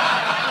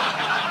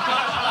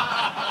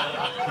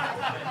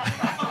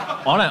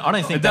 I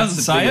don't think it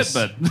doesn't say biggest...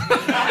 it, but...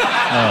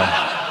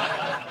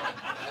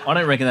 I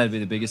don't reckon that'd be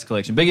the biggest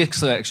collection. Biggest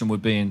collection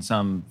would be in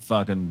some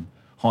fucking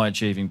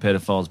high-achieving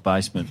pedophile's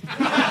basement.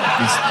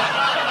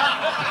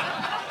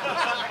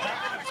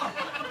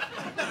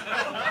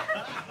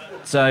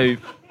 So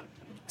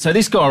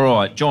this guy,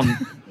 right, John...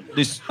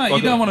 This, Mate,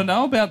 you don't want to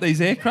know about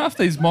these aircraft,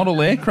 these model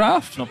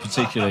aircraft? Not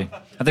particularly.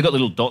 Have they got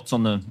little dots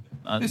on the...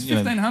 There's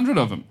 1,500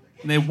 of them.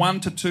 And they're 1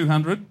 to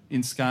 200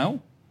 in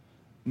scale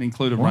and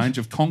include a range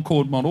of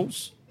Concorde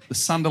models, the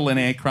Sunderland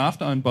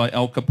aircraft owned by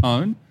Al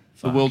Capone,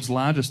 the world's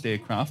largest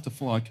aircraft to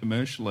fly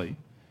commercially,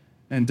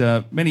 and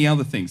many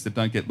other things that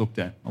don't get looked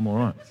at. I'm all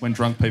right. When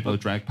drunk people are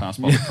dragged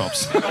past by the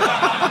cops.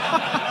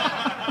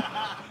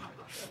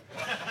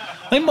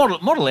 They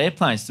model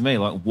airplanes to me,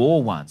 like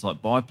war ones,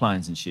 like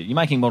biplanes and shit. You're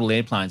making model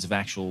airplanes of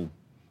actual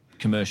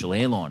commercial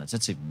airliners.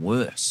 That's even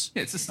worse.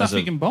 Yeah, it's the stuff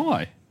you can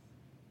buy.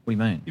 What do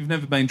you mean? You've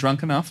never been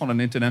drunk enough on an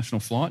international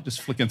flight,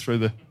 just flicking through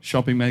the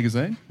shopping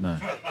magazine? No.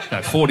 No,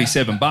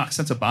 $47.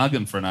 That's a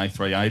bargain for an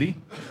A380.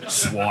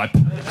 Swipe.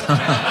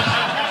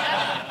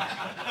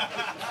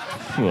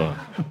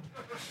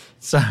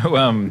 So,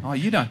 oh,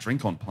 you don't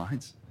drink on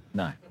planes?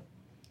 No.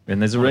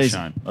 And there's a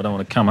reason. I don't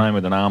want to come home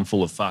with an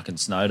armful of fucking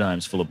snow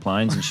domes full of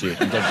planes and shit.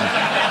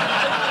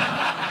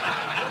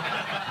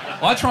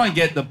 I try and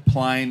get the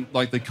plane,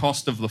 like the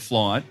cost of the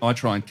flight, I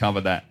try and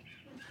cover that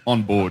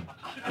on board.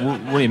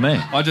 What do you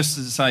mean? I just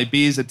say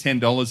beers are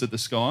 $10 at the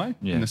Sky,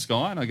 in the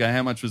Sky, and I go,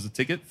 how much was the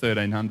ticket?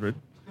 $1,300.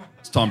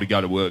 It's time to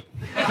go to work.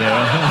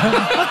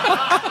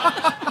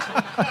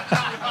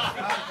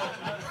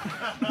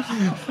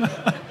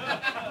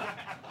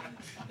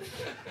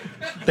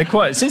 They're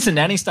quite. Since the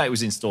nanny state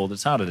was installed,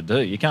 it's harder to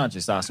do. You can't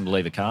just ask them to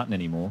leave a carton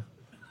anymore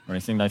or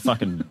anything. They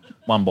fucking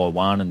one by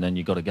one, and then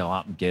you got to go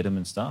up and get them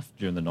and stuff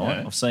during the night.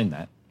 Yeah. I've seen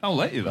that. I'll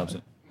let you though.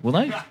 Will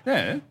they?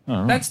 Yeah.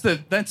 Oh, right. That's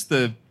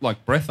the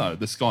like breatho,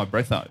 the Sky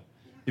breatho.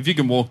 If you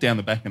can walk down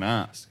the back and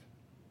ask,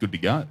 good to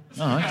go.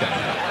 Oh, okay.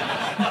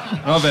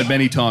 I've had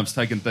many times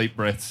taken deep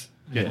breaths,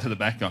 get to the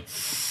back, go.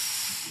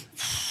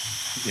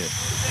 Yeah.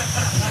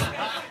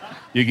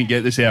 You can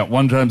get this out.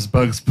 1 James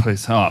Bugs,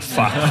 please. Oh,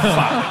 fuck.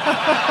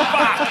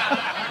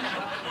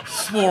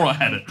 Swore I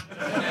had it.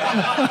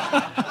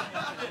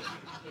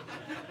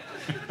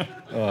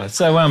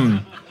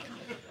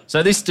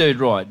 So this dude,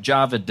 right,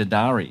 Javed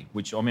Dadari,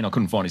 which, I mean, I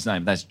couldn't find his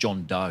name. That's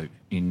John Doe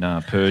in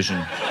Persian.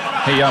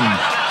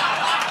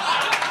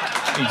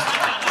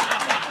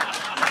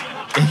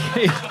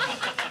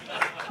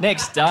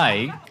 Next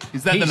day...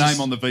 Is that the name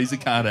on the Visa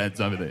card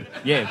ads over there?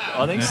 Yeah,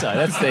 I think so.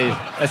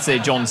 That's their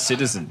John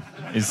Citizen.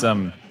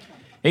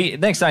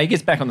 Next day he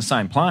gets back on the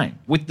same plane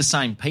with the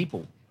same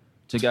people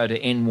to go to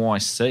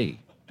NYC.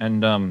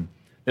 And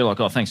they're like,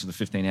 oh, thanks for the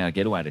 15-hour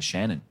getaway to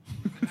Shannon.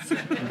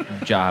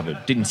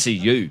 Java, didn't see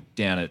you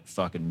down at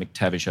fucking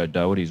McTavish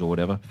O'Doherty's or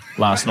whatever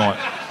last night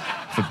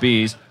for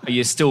beers. Are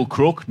you still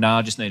crook? No,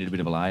 I just needed a bit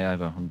of a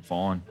layover. I'm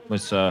fine.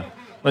 Let's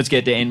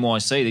get to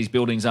NYC. These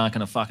buildings aren't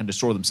going to fucking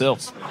destroy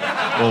themselves.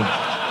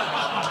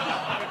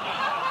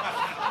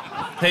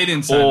 He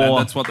didn't say that.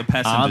 That's what the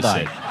passenger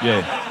said.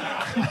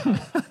 Yeah.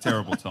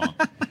 Terrible time.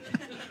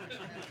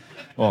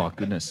 Oh,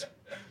 goodness.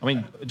 I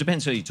mean, it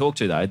depends who you talk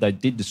to, though. They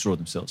did destroy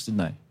themselves, didn't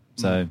they?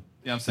 So,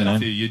 yeah, I've seen a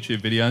few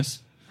YouTube videos.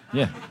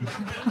 Yeah.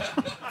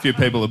 A few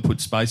people have put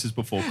spaces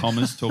before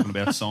commas talking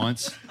about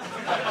science.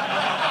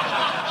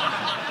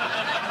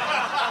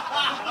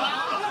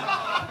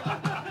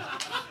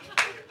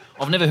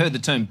 I've never heard the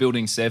term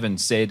Building 7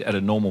 said at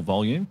a normal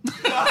volume.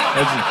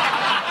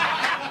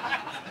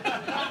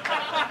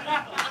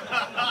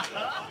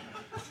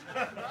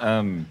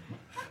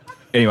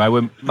 Anyway,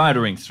 we're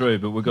motoring through,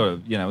 but we've got a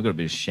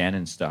bit of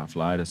Shannon stuff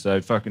later.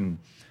 So fucking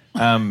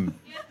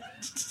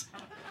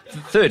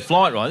third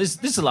flight, right? This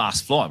is the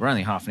last flight. We're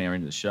only half an hour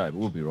into the show, but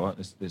we'll be right.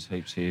 There's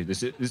heaps here.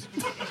 It's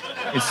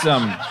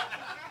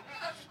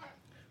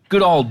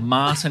good old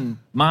Martin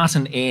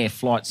Air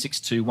Flight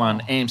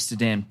 621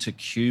 Amsterdam to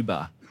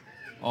Cuba,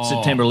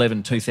 September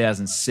 11,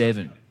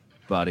 2007,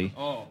 buddy.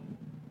 Oh,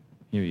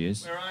 here he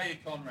is. Where are you,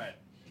 Conrad?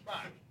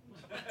 Fuck.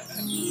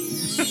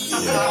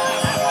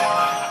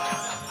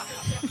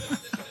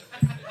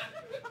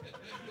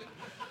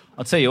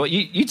 I'll tell you what,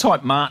 you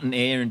type Martin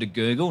Air into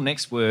Google,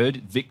 next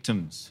word,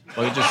 victims.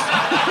 Or you can't...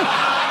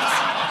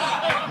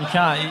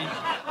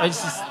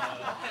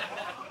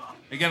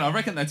 Again, I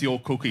reckon that's your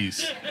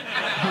cookies.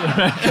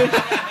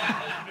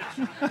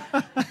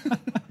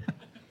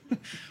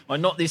 Well,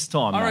 not this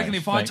time, I reckon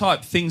if I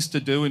type things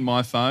to do in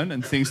my phone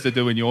and things to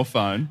do in your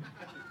phone,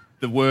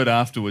 the word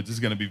afterwards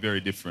is going to be very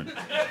different.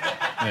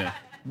 Yeah.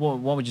 Why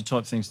would you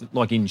type things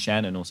like in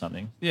Shannon or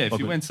something? Yeah, if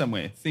like you went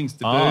somewhere, things to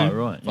do,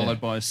 right,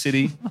 followed by a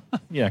city.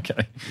 Yeah,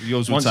 okay.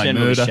 Yours would say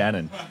murder.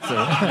 Shannon. So,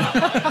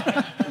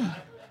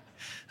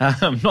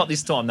 not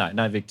this time,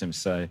 no victims.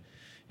 So,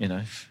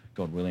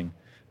 God willing,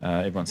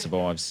 everyone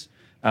survives.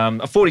 A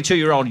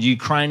 42-year-old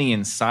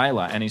Ukrainian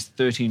sailor and his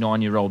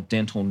 39-year-old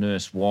dental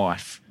nurse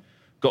wife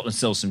got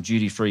themselves some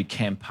duty-free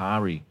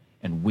Campari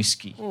and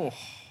whiskey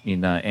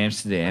in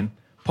Amsterdam.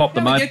 Popped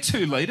them open. Get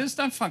 2 litres.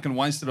 Don't fucking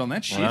waste it on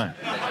that shit.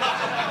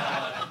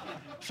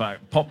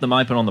 Pop them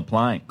open on the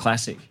plane.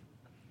 Classic.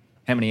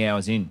 How many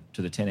hours in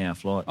to the 10-hour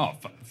flight? Oh,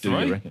 3. Do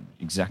you reckon?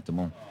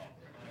 Exactement.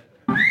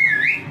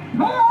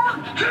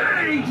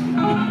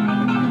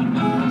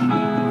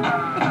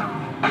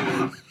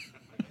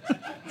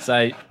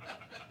 So,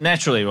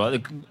 naturally,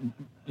 right,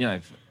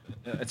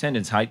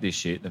 attendants hate this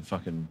shit. They're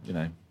fucking,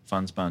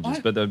 fun sponges.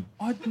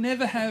 I'd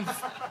never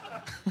have...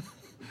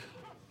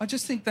 I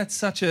just think that's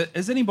such a...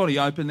 Has anybody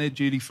opened their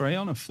duty-free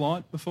on a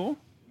flight before?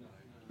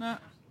 No.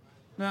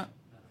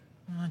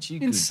 Aren't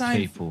you insane.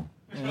 Good people?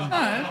 No.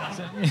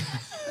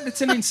 It's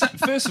an insane...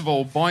 First of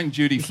all, buying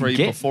duty-free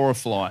before a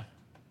flight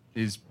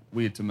is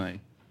weird to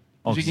me.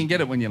 Because you can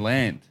get it when you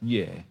land.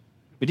 Yeah.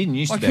 We didn't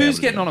used to be who's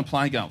getting on a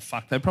plane going,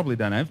 fuck, they probably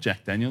don't have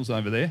Jack Daniels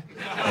over there.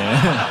 Yeah.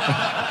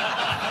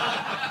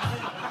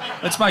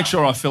 Let's make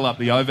sure I fill up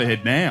the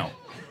overhead now.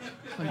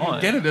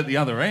 You'll get it at the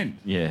other end.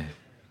 Yeah.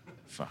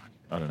 Fuck,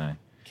 I don't know.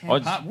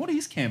 What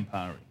is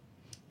Campari?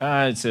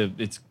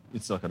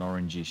 It's like an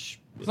orangish...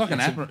 It's like an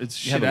Aperol. It's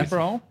shit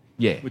Aperol?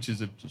 Yeah. Which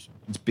is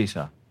it's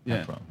bitter.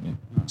 Yeah. Aperol, yeah.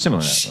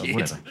 Similar to Aperol,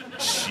 whatever.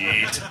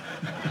 Shit.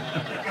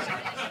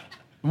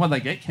 And what they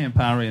get?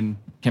 Campari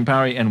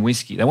and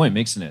whiskey. They weren't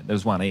mixing it. There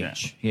was one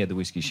each. Yeah. He had the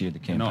whiskey, she had the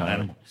Campari. Not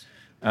animals.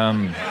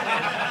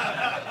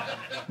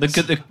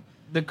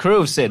 The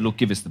crew have said, look,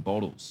 give us the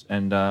bottles.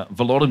 And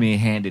Volodymyr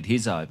handed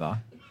his over.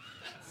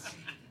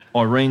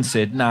 Irene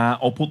said, nah,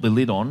 I'll put the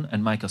lid on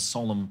and make a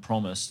solemn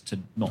promise to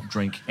not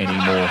drink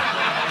anymore.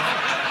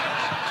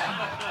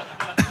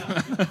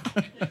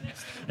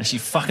 And she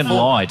fucking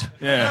lied.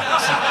 Yeah.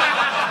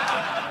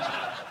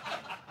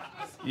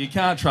 You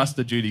can't trust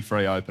the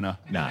duty-free opener.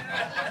 No.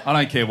 I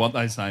don't care what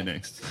they say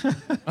next.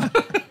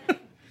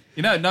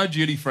 No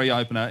duty-free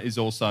opener is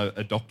also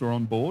a doctor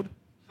on board.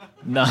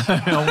 No.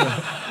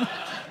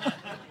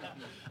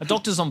 A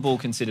doctor's on board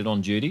considered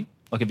on duty?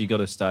 Like, have you got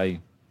to stay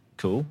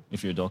cool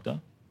if you're a doctor?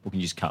 Or can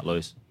you just cut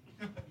loose?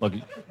 Like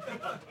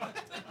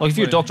if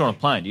you're a doctor on a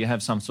plane, do you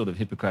have some sort of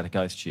Hippocratic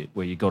Oath shit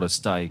where you got to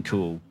stay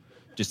cool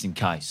just in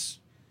case?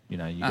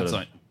 That's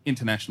like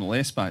international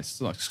airspace.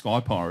 It's like Sky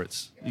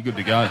Pirates. You're good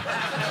to go.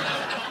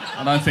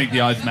 I don't think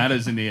the oath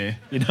matters in the air.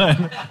 You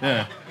know?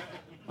 Yeah.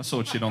 I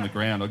saw shit on the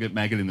ground. I get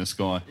maggot in the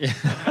sky. Yeah.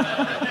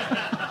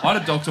 I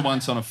had a doctor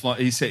once on a flight.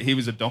 He said he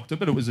was a doctor,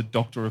 but it was a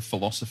doctor of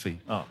philosophy.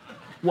 Oh.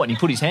 What, and he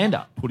put his hand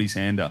up? Put his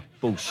hand up.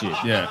 Bullshit.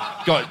 Yeah.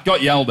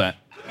 Got yelled at.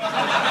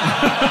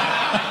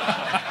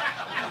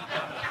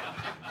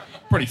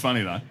 Pretty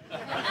funny, though.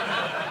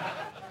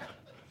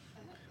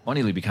 I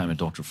nearly became a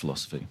doctor of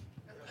philosophy,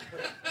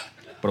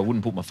 but I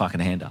wouldn't put my fucking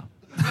hand up.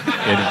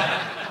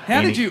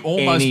 How did you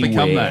almost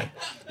become that?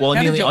 Well,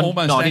 How nearly, did you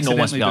almost no, I didn't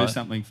accidentally almost do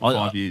something for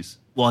 5 years?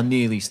 Well, I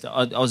nearly.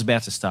 I was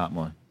about to start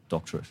my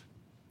doctorate,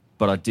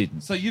 but I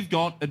didn't. So you've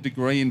got a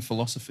degree in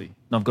philosophy?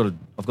 No, I've got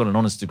an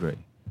honours degree,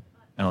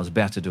 and I was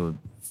about to do a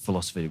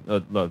philosophy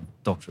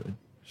doctorate,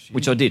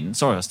 which I didn't.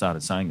 Sorry, I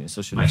started saying this.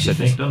 I should have said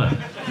this.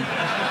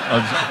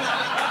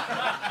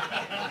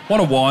 What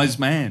a wise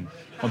man.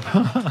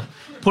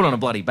 Put on a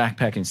bloody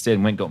backpack instead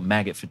and went and got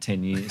maggot for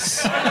 10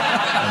 years.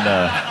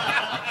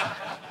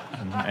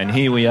 and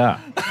here we are.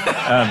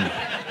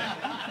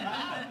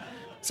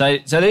 So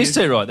these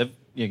two, right,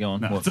 go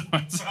on. No,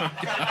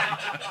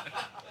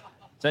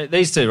 So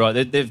these two, right,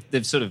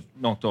 they've sort of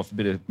knocked off a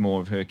bit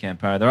more of her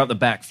campaign. They're up the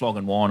back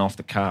flogging wine off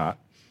the cart,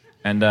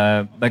 and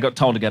they got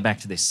told to go back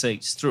to their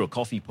seats through a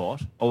coffee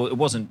pot. Oh, it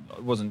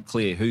wasn't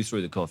clear who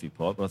threw the coffee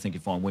pot, but I think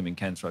you find women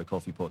can throw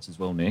coffee pots as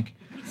well, Nick.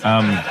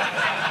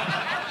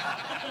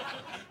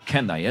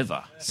 Can they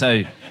ever?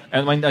 So,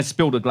 and when they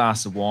spilled a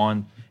glass of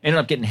wine, ended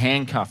up getting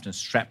handcuffed and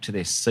strapped to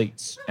their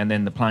seats, and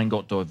then the plane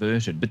got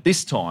diverted. But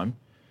this time,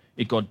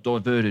 it got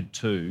diverted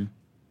to...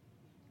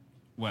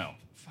 Well...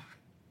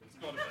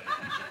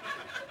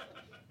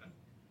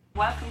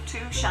 Welcome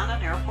to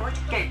Shannon Airport,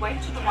 gateway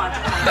to the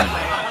Wonderland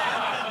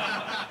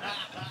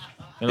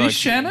Way. Is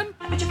Shannon?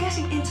 But you're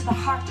getting into the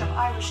heart of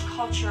Irish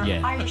culture.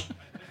 Yeah. Irish...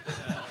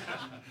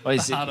 The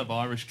heart of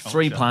Irish culture.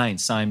 3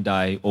 planes, same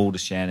day, all to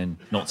Shannon,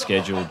 not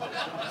scheduled.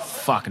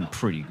 Fucking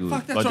pretty good.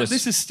 Fuck, that's right.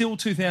 This is still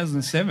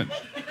 2007.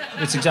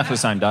 It's exactly the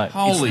same day.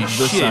 Holy it's shit.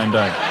 the same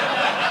day.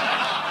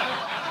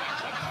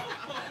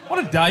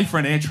 What a day for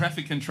an air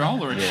traffic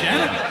controller at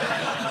Shannon.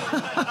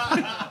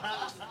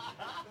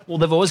 Well,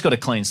 they've always got a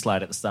clean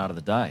slate at the start of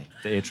the day,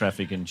 the air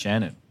traffic in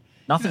Shannon.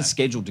 Nothing's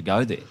scheduled to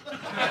go there.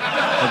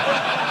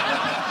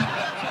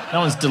 No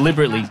one's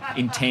deliberately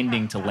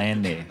intending to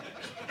land there.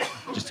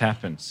 It just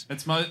happens.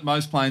 It's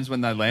most planes,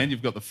 when they land,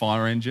 you've got the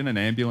fire engine and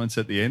ambulance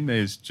at the end.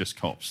 There's just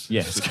cops.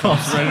 Yeah, it's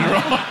cops ready to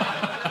roll.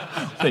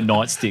 Their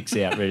nightsticks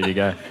out, ready to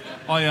go.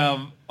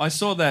 I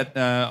saw that.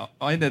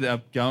 I ended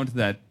up going to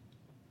that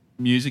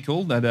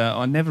musical that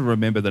I never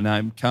remember the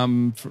name.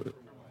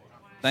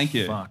 Thank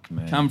you. Fuck,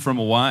 man. Come From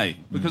Away,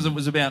 because it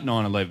was about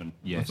 9/11.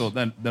 Yes. I thought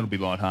that'll be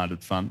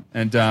lighthearted fun.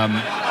 And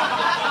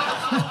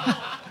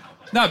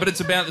no, but it's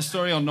about the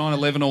story on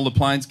 9/11. All the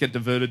planes get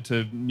diverted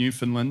to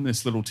Newfoundland,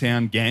 this little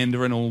town,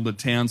 Gander, and all the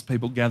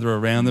townspeople gather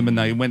around them, and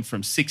they went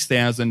from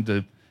 6,000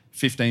 to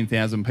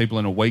 15,000 people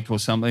in a week or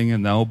something,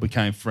 and they all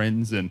became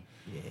friends. And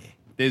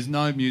there's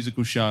no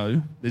musical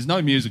show. There's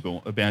no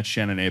musical about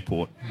Shannon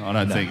Airport. I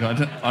don't think.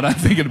 I don't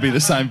think it'd be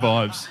the same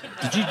vibes.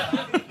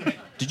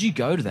 Did you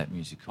go to that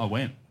musical? I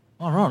went.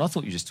 Oh, right. I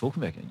thought you were just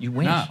talking about it. You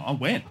went? No, I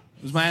went.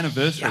 It was my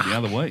anniversary the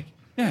other week.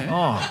 Yeah.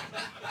 Oh,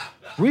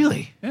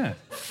 really? Yeah.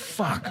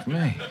 Fuck me.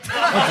 I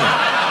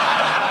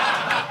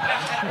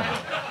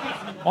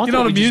You're thought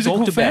not we a just musical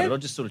talked fan? about it. I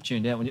just sort of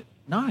tuned out when you...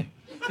 No.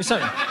 If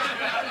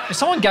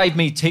someone gave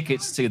me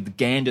tickets to the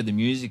Gander the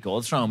musical,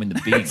 I'd throw them in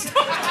the bin.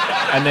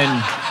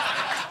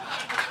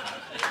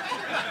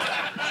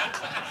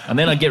 and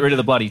then I'd get rid of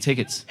the bloody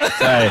tickets. So,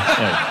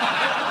 yeah.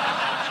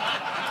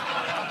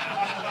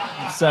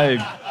 So...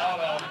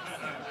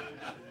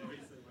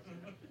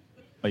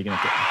 Are you going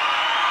to...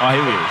 Oh,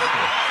 here he is.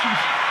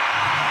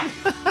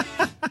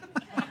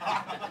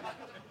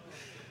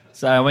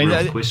 So, I mean...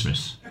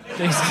 Christmas.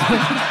 This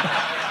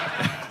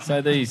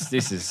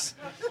is...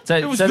 So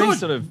It was so good. these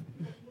sort of...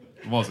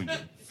 It wasn't good.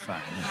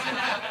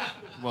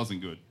 It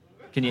wasn't good.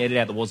 Can you edit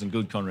out the wasn't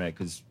good, Conrad?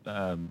 Because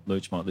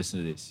Luch might listen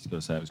to this. He's got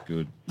to say it was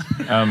good.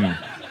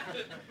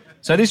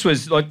 So this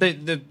was... Like,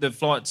 the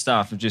flight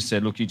staff have just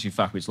said, look, you two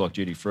fuckwits like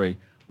duty free.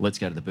 Let's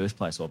go to the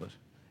birthplace of it.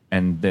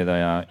 And there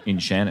they are in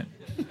Shannon.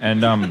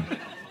 And I'll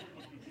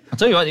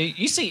tell you what,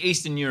 you see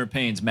Eastern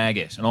Europeans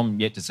maggot, and I'm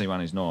yet to see one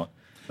who's not.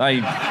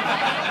 You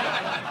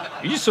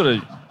just sort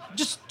of...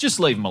 Just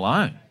leave them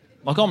alone.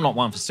 Like, I'm not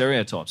one for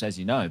stereotypes, as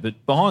you know,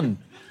 but behind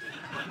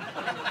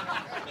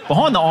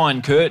the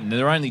Iron Curtain,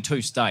 there are only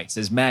 2 states.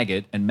 There's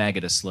maggot and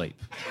maggot asleep.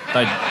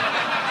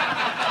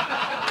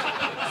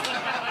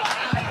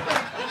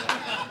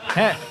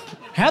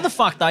 How the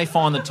fuck they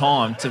find the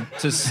time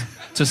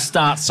to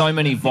start so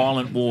many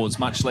violent wars,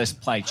 much less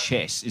play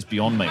chess, is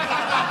beyond me.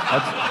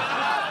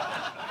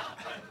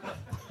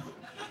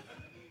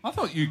 I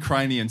thought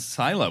Ukrainian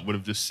sailor would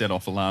have just set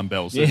off alarm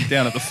bells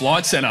down at the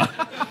flight centre.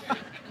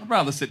 I'd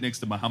rather sit next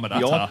to Muhammad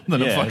Atta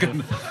than a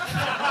fucking...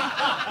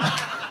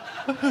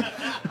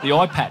 The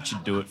eye patch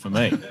should do it for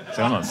me.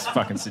 So I'm not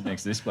fucking sitting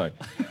next to this bloke.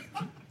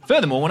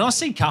 Furthermore, when I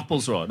see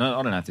couples, right, no,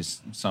 I don't know if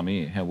there's some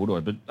here, how would I,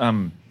 but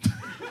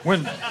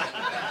when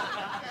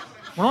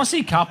I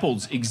see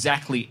couples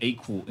exactly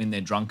equal in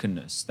their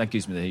drunkenness, that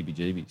gives me the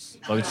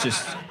heebie-jeebies. Like, it's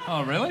just...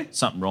 Oh, really?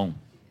 Something wrong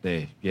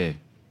there, yeah.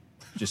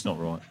 Just not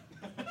right.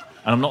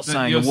 And I'm not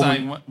saying... You're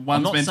saying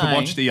one's meant to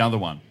watch the other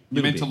one.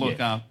 You're meant to look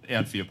out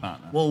for your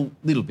partner. Well,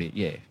 a little bit,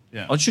 yeah.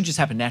 Yeah. It should just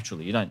happen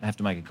naturally. You don't have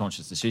to make a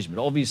conscious decision.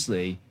 But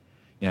obviously,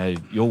 you know,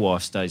 your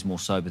wife stays more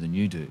sober than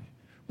you do.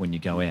 when you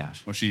go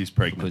out. Well, she is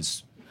pregnant.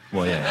 Because,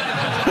 well,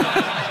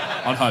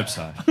 yeah. I'd hope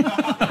so.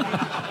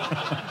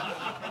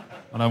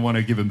 I don't want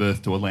to give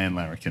birth to a land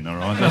larrikin, all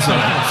right? That's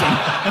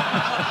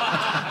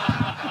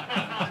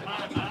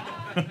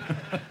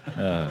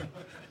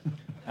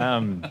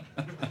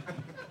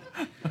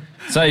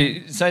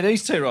So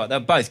these two, right,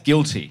 they're both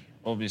guilty,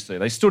 obviously.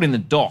 They stood in the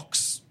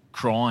docks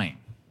crying,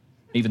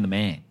 even the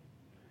man.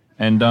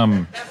 And that,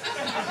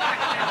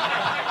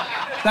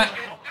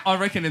 I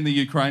reckon, in the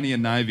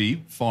Ukrainian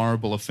Navy,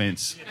 fireable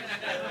offence.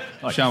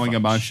 like Showing a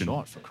fucking emotion.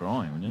 Shot for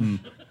crying, wouldn't you?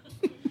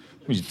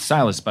 Well,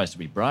 sailor's supposed to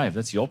be brave.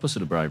 That's the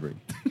opposite of bravery.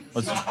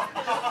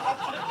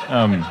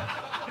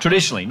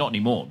 Traditionally, not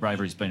anymore.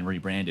 Bravery's been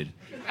rebranded,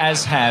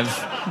 as have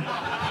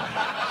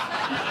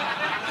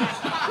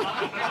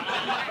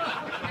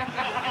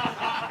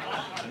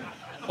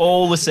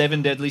all the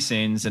 7 deadly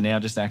sins are now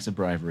just acts of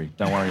bravery.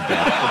 Don't worry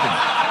about it.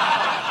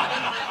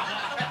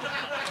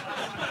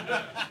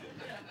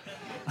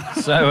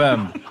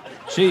 So,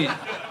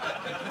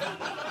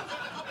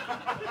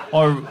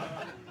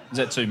 is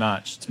that too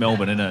much? It's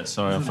Melbourne, isn't it?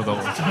 Sorry, I forgot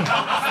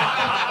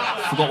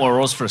where I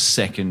was for a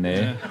second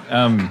there.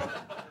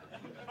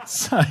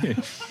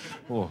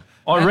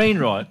 Irene,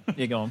 right?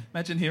 Yeah, go on.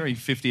 Imagine hearing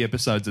 50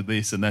 episodes of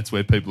this and that's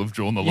where people have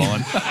drawn the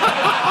line.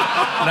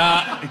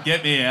 Nah,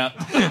 get me out.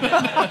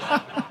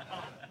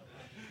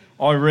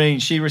 Irene,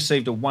 she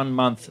received a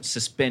 1-month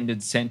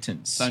suspended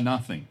sentence. So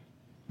nothing.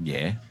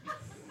 Yeah.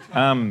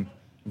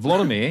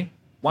 Vladimir,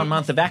 1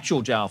 month of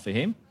actual jail for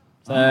him.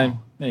 So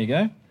there you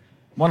go.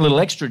 One little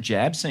extra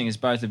jab, seeing as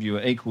both of you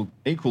are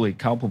equally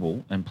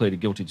culpable and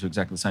pleaded guilty to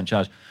exactly the same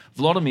charge.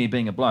 Vladimir,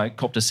 being a bloke,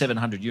 copped a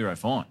 €700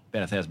 fine,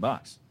 about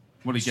 $1,000.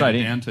 What did he get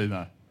it down to,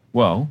 though?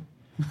 Well,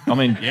 I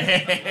mean...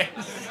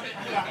 Yes!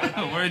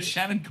 We're at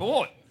Shannon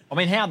Court.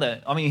 He had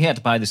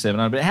to pay the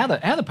 $700, but how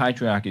the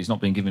patriarchy has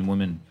not been giving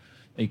women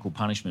equal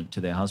punishment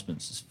to their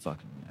husbands is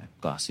fucking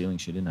glass ceiling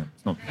shit, isn't it?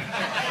 It's not...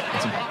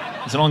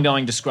 It's an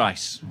ongoing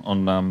disgrace.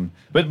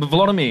 But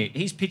Vladimir,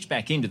 he's pitched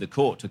back into the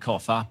court to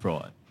cough up,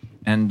 right?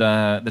 And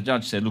the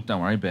judge said, look,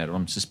 don't worry about it.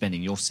 I'm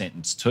suspending your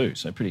sentence too.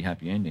 So pretty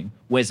happy ending.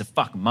 Where's the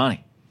fucking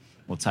money?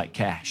 We'll take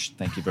cash.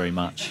 Thank you very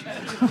much.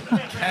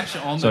 Cash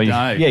on the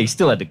day. Yeah, he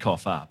still had to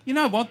cough up. You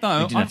know what, though?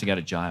 He didn't have to go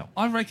to jail.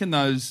 I reckon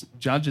those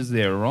judges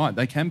there are right.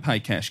 They can pay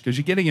cash because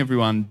you're getting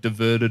everyone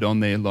diverted on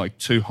their,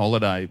 2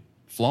 holiday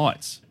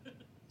flights.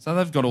 So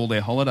they've got all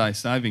their holiday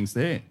savings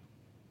there.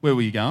 Where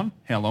were you going?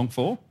 How long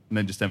for? And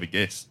then just have a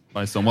guess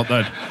based on what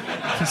they'd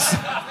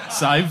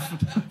save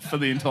for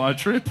the entire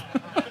trip.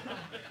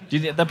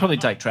 They'll probably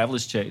take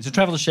traveller's checks. Does a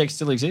traveller's check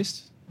still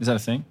exist? Is that a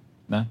thing?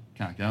 No?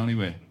 Can't go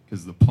anywhere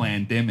because of the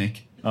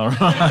pandemic. All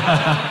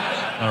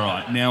right. All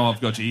right, now I've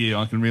got you here.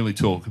 I can really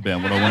talk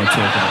about what I want to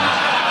talk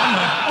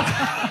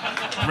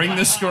about. Bring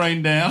the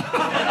screen down.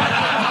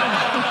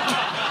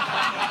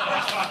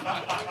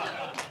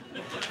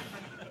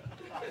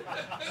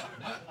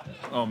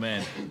 Oh,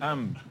 man.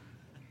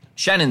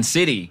 Shannon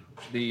City,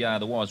 the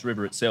Wise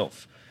River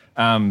itself,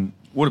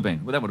 would have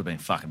been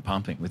fucking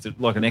pumping with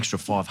an extra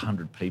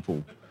 500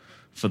 people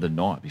for the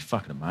night. It'd be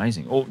fucking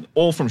amazing.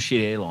 All from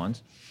shit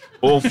airlines,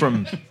 all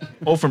from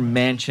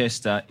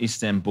Manchester,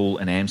 Istanbul,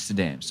 and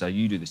Amsterdam. So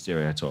you do the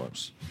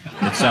stereotypes.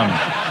 It's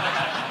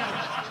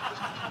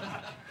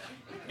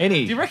Do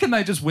you reckon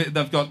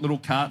they've got little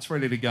carts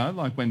ready to go,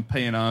 like when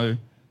P&O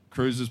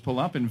cruisers pull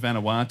up in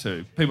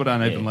Vanuatu? People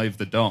don't even leave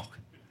the dock.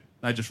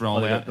 They just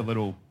roll out the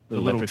little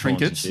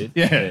trinkets.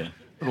 Yeah.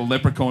 Little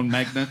leprechaun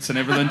magnets and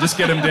everything. Just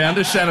get them down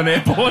to Shannon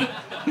Airport.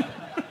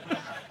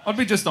 I'd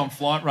be just on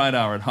Flight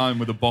Radar at home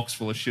with a box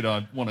full of shit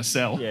I want to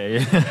sell.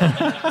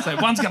 Yeah. Say,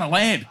 one's going to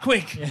land.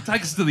 Quick,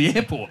 take us to the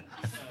airport.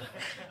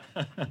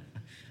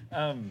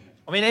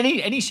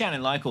 Any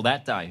Shannon local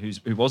that day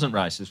who wasn't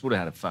racist would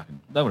have had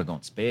they would have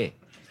gone spare.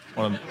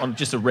 On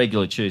just a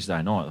regular Tuesday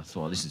night, I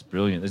thought, this is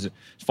brilliant. There's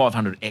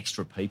 500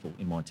 extra people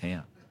in my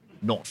town,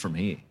 not from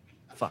here.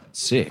 Fucking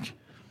sick.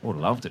 I would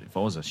have loved it if I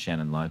was a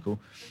Shannon local.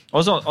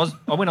 I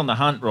went on the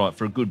hunt, right,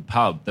 for a good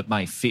pub that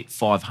may fit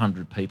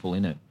 500 people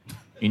in it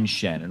in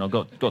Shannon. I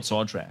got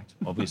sidetracked,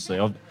 obviously.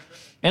 I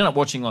ended up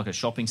watching a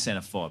shopping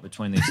centre fight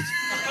between these...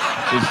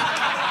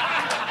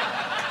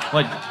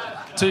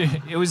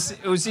 it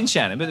was in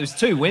Shannon, but there was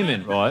 2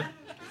 women, right?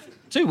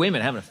 2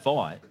 women having a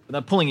fight, but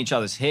they're pulling each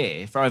other's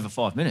hair for over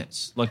 5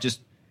 minutes, locked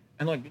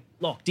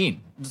in.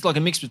 It's like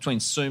a mix between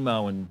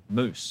sumo and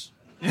moose.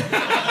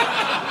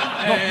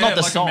 Not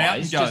the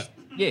size, just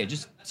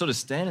sort of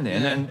standing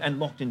there and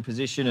locked in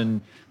position,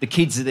 and the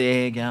kids are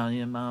there going,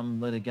 yeah, mum,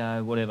 let it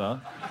go,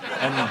 whatever.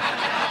 And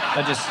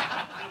they just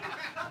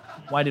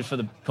waited for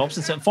the cops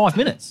and said, 5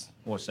 minutes.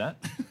 Watch that.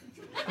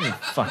 I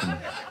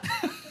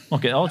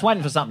was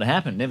waiting for something to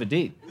happen, never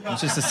did.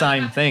 It's just the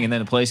same thing, and then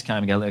the police came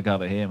and go, let go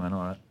over here, man,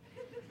 all right.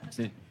 That's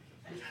it.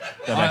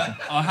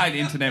 I hate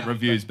internet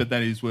reviews, but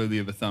that is worthy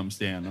of a thumbs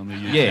down on the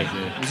YouTube.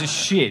 Yeah, it was a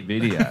shit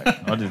video.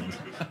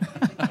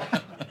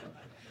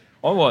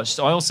 I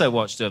also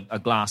watched a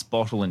glass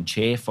bottle and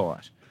chair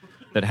fight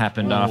that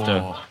happened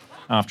after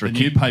the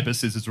new paper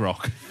scissors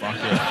rock. Fuck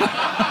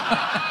yeah.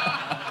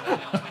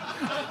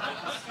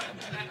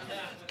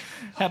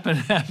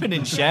 happened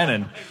in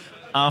Shannon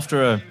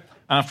after a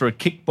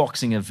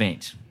kickboxing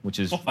event, which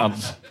is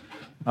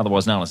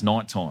otherwise known as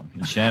nighttime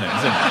in Shannon.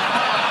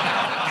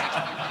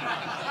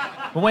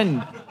 But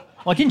when,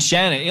 like in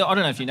Shannon, I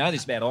don't know if you know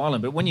this about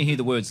Ireland, but when you hear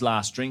the words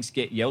 "last drinks"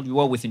 get yelled, you're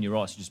well within your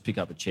rights to just pick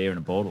up a chair and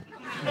a bottle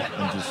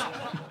and just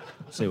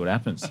see what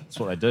happens. That's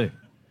what they do.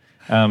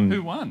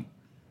 Who won?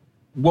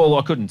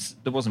 Well,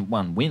 there wasn't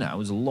one winner. It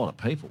was a lot of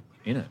people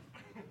in it.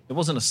 It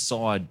wasn't a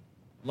side,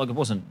 like it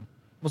wasn't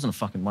a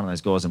fucking one of those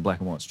guys in black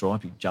and white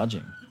stripy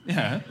judging.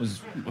 Yeah. It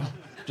was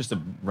just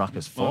a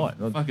ruckus fight.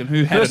 Well, fucking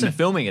who the had person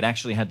filming it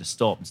actually had to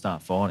stop and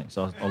start fighting,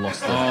 so I lost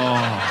the...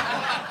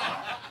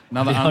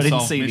 Another I didn't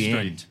unsolved see mystery. the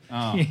end.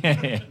 Oh.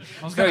 Yeah.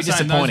 I was Very gonna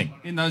say, disappointing.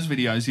 In those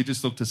videos, you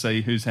just look to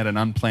see who's had an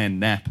unplanned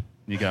nap. And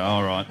you go,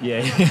 all right.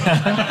 Yeah.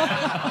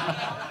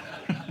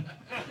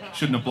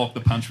 Shouldn't have blocked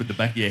the punch with the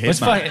back of your head, Let's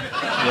mate.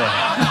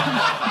 Yeah.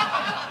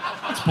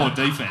 It's poor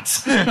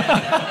defence.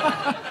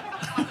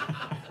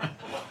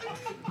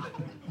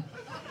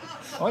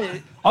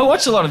 I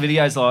watch a lot of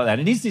videos like that.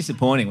 It is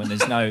disappointing when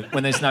there's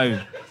no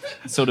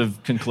sort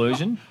of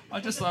conclusion. I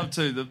just love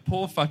too the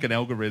poor fucking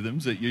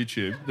algorithms at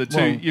YouTube.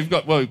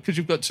 Because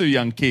you've got two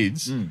young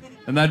kids, and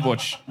they'd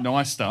watch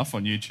nice stuff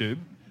on YouTube.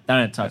 They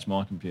don't touch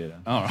my computer.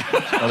 All right.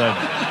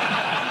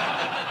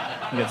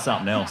 I get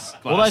something else.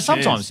 Glass Although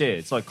sometimes, chairs. yeah,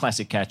 it's like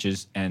classic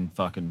catches and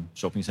fucking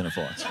shopping centre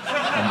fights.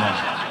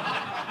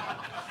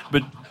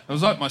 But it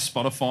was like my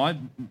Spotify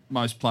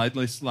most played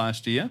list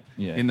last year.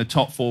 Yeah. In the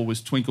top 4 was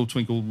Twinkle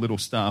Twinkle Little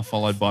Star,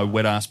 followed by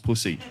Wet Ass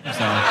Pussy.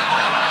 So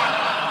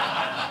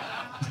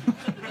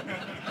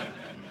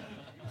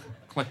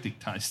eclectic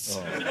tastes.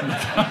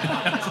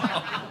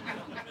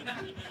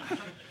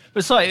 But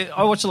it's like,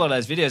 I watch a lot of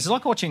those videos. It's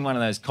like watching one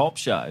of those cop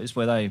shows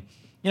where they,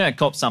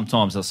 cops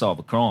sometimes they'll solve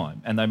a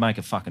crime and they make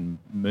a fucking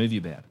movie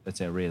about it. That's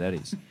how rare that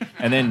is.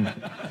 And then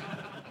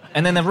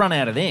they've run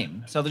out of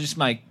them, so they just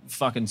make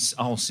fucking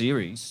a whole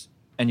series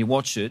and you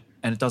watch it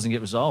and it doesn't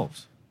get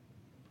resolved.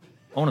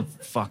 I want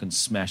to fucking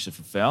smash it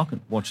for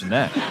Falcon watching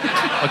that.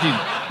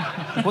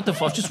 What the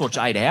fuck? I've just watched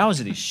 8 hours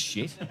of this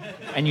shit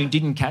and you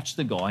didn't catch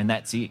the guy and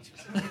that's it.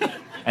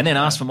 And then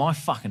ask for my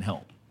fucking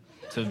help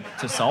to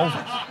solve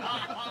it.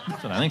 I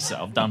don't think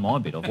so. I've done my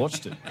bit. I've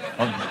watched it.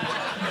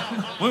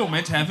 We were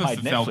meant to have it Paid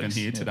for Falcon Netflix,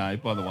 here today,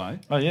 by the way.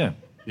 Oh, yeah.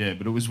 Yeah,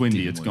 but it was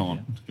windy. It's win,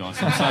 gone.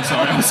 Guys, I'm so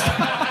sorry. I was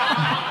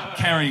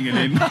carrying it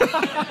in.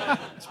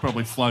 It's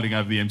probably floating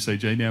over the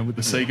MCG now with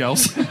the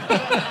seagulls.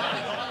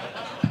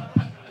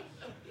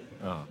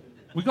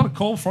 We got a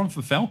call for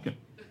Falcon.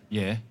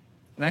 Yeah.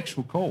 An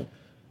actual call.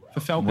 For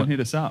Falcon What? hit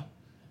us up.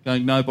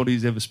 Going,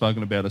 nobody's ever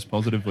spoken about us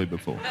positively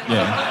before.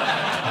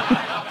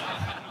 Yeah.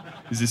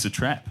 Is this a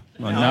trap?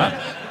 Like, no.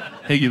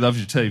 Heggie loves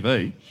your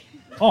TV.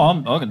 Oh,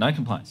 I've got no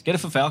complaints. Get it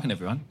for Falcon,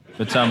 everyone.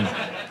 But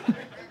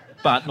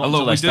not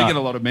Look, we do start. get a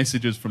lot of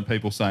messages from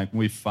people saying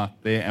we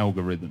fucked their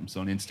algorithms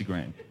on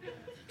Instagram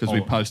because we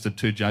posted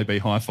to JB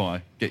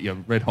Hi-Fi, get your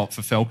red hot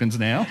for Falcons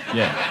now.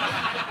 Yeah.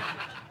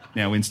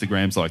 Now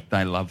Instagram's like,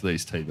 they love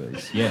these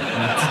TVs. Yeah.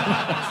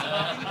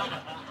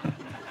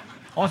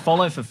 I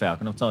follow for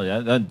Falcon, I'll tell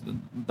you.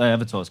 They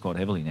advertise quite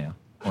heavily now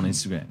on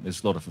Instagram.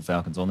 There's a lot of for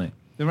Falcons on there.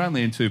 They're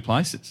only in 2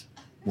 places.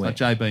 Where? Like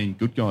JB and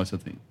Good Guys, I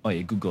think. Oh,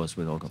 yeah, Good Guys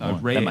where I got So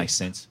mine. rare. That makes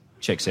sense.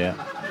 Checks out.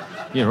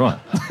 Yeah, right.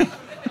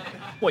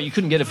 What, you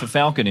couldn't get it for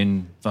Falcon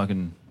in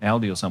fucking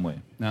Aldi or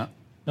somewhere? No.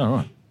 No,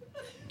 right.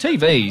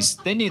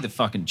 TVs, they're near the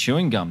fucking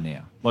chewing gum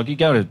now. Like, you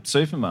go to the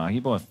supermarket,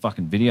 you buy a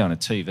fucking video on a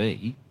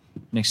TV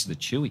next to the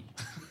Chewy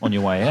on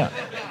your way out.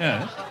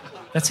 Yeah.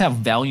 That's how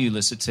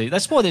valueless a TV...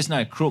 That's why there's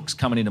no crooks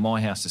coming into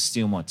my house to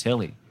steal my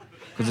telly,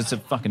 because it's a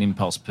fucking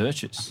impulse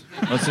purchase.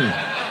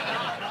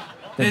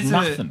 There's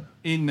nothing.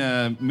 In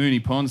Mooney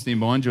Ponds near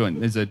mine joint,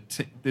 there's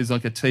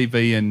like a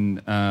TV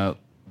and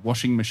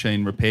washing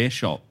machine repair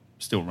shop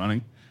still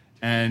running,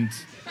 and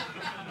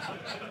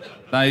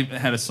they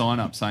had a sign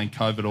up saying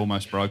COVID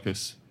almost broke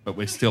us, but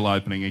we're still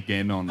opening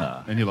again on.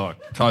 And you're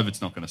like,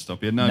 COVID's not going to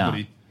stop you.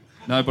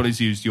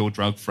 Nobody's used your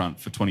drug front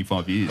for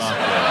 25 years.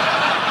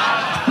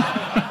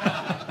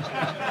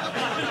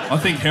 I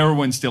think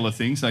heroin's still a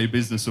thing, so your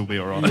business will be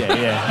all right.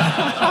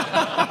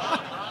 Yeah.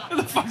 Who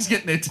the fuck's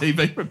getting their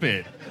TV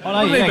repaired? I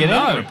know, you don't get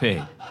anything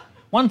repaired.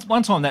 One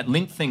time that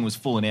lint thing was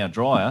full in our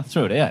dryer,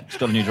 threw it out. It's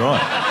got a new dryer.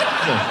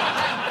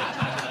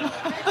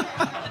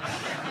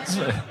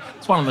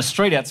 It's one on the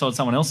street outside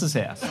someone else's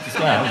house. Just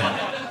go,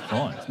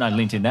 fine. There's no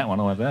lint in that one,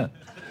 I'll have that.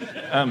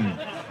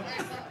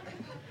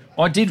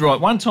 I did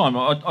write, one time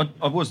I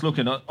was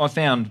looking, I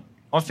found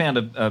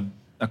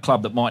a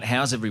club that might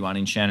house everyone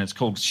in Shannon. It's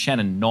called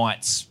Shannon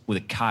Nights with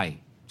a K.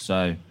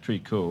 So,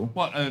 pretty cool.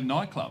 What, a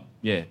nightclub?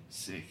 Yeah.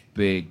 Sick.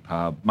 Big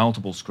pub,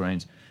 multiple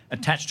screens,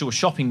 attached to a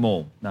shopping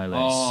mall, no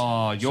less.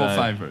 Oh, your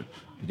favourite.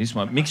 It is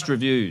my mixed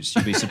reviews.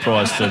 You'd be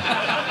surprised to.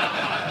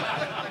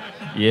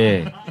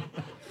 Yeah.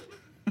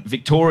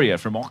 Victoria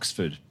from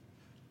Oxford.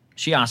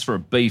 She asked for a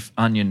beef,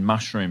 onion,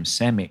 mushroom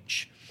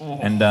sandwich. Oh.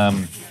 And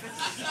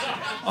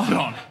hold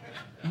on,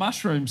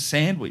 mushroom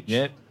sandwich.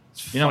 Yeah.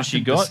 It's you know what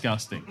she got?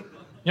 Disgusting. You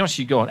know what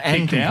she got?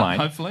 And Kicked out,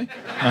 complained. hopefully.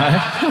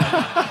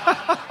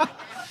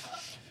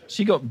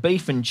 She got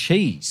beef and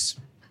cheese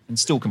and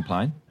still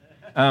complained.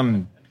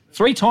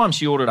 3 times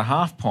she ordered a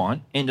half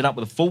pint, ended up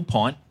with a full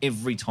pint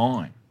every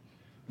time.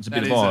 It's a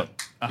bit of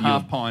a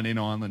half pint in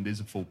Ireland is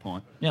a full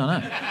pint. Yeah, I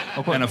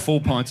know. And a full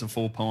pint's a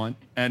full pint.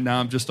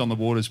 And just on the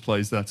waters,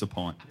 please, that's a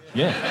pint.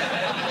 Yeah.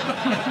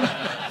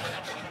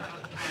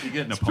 You're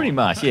getting a pint. Pretty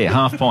much, yeah,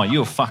 half pint.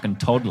 You're a fucking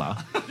toddler.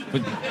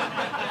 But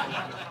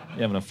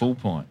you're having a full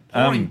pint.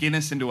 Pouring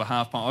Guinness into a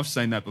half pint, I've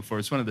seen that before.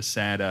 It's one of the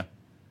sadder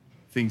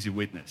things you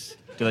witness.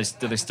 Do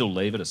they still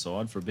leave it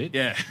aside for a bit?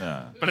 Yeah.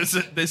 But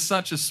there's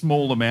such a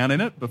small amount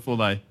in it before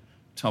they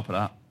top it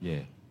up. Yeah.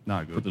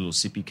 No good. Put the little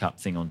sippy cup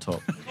thing on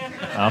top.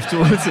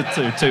 Afterwards,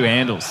 two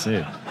handles,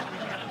 yeah.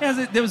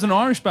 Yeah, there was an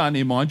Irish bar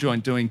near my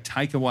joint doing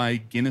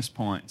takeaway Guinness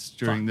pints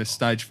during the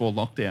stage 4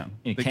 lockdown.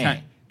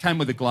 It came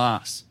with a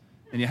glass,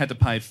 and you had to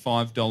pay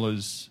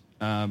 $5,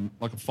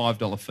 like a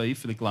 $5 fee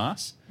for the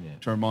glass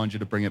to remind you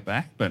to bring it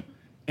back. But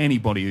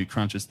anybody who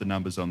crunches the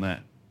numbers on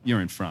that,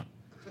 you're in front.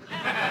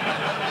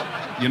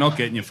 You're not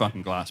getting your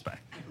fucking glass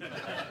back.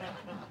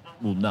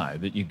 Well, no,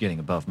 but you're getting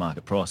above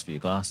market price for your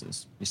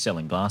glasses. You're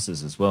selling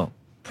glasses as well.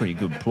 Pretty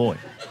good ploy.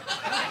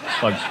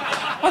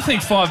 I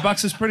think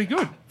 $5 is pretty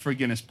good for a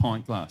Guinness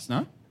pint glass,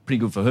 no? Pretty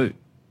good for who?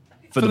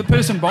 For the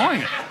person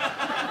buying it.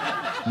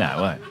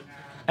 No way.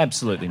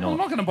 Absolutely not. Well, I'm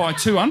not going to buy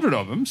 200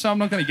 of them, so I'm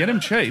not going to get them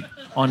cheap.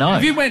 I know.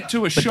 If you went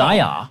to a shop... But they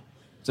are,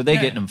 so they're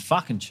getting them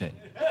fucking cheap.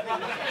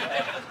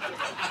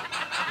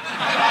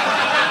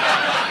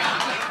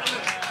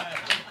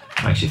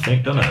 Makes you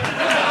think, doesn't it?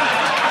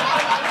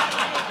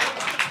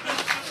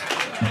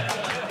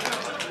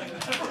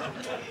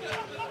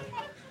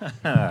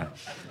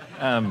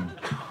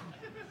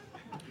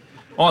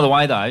 Either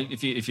way, though,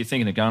 if you're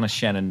thinking of going to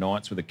Shannon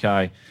Knights with a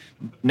K,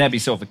 nab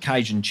yourself a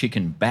Cajun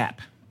chicken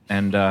bap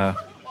and... No.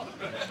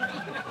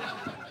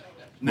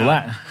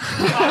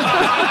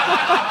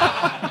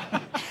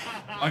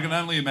 I can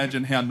only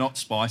imagine how not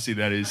spicy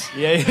that is.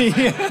 Yeah.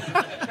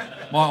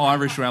 My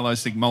Irish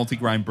rallies think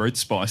multigrain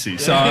bread's spicy,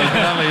 so I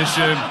can only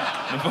assume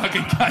the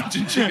fucking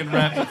Cajun chicken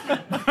wrap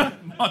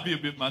might be a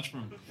bit much for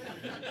them.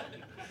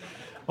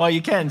 Well,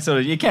 you can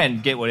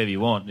get whatever you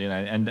want, you know,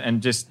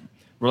 and just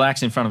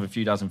relax in front of a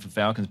few dozen for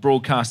Falcons,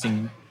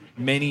 broadcasting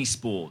many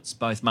sports,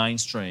 both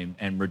mainstream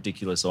and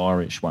ridiculous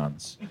Irish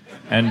ones.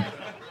 And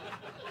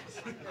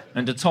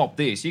to top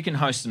this, you can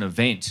host an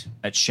event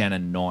at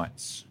Shannon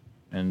Knights,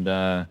 and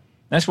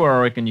that's where I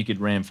reckon you could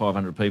ram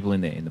 500 people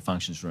in there in the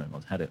functions room.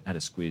 I had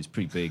a squeeze,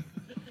 pretty big.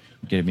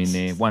 Get them in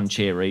there, 1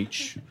 chair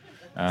each,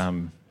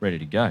 ready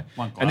to go.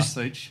 1 glass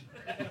each.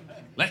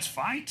 Let's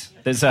fight.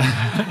 There's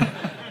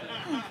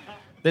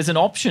an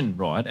option,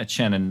 right, at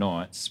Shannon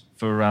Knights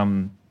for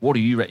what do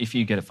you if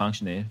you get a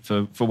function there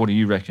for what do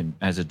you reckon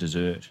as a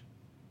dessert?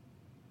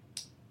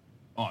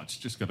 Oh, it's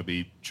just got to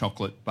be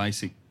chocolate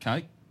basic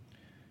cake.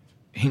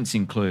 Hints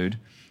include,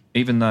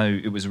 even though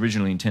it was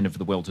originally intended for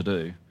the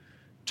well-to-do,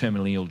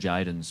 terminally ill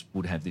Jadens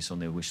would have this on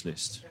their wish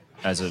list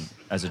as a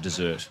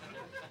dessert.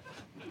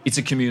 It's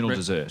a communal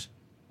dessert.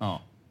 Oh,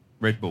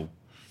 Red Bull.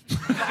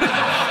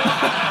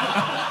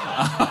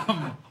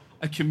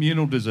 A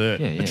communal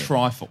dessert. A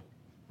trifle.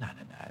 No.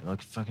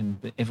 Like fucking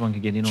everyone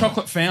can get in on it.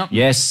 Chocolate fountain?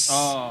 Yes.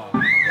 Oh.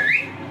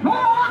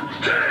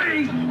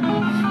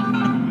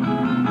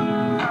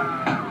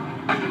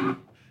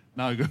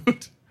 No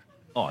good.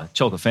 Oh,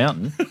 chocolate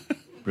fountain.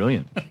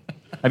 Brilliant.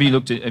 Have you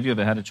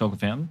ever had a chocolate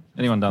fountain?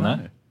 Anyone done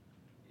that?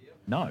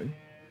 No.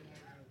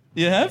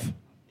 You have?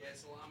 Yeah,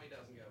 salami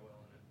doesn't go well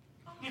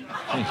in it.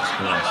 Jesus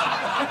Christ.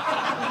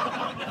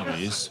 There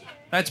he is.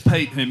 That's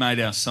Pete who made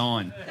our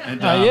sign.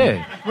 And,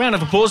 yeah. Round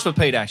of applause for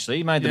Pete, actually.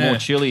 He made the more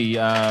chilly we've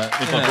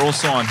got raw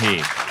sign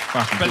here.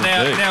 Fucking but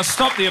good now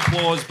stop the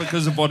applause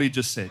because of what he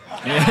just said.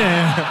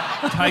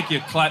 Yeah. Take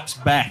your claps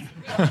back.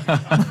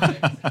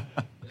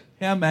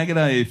 How maggot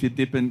are you if you're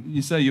dipping...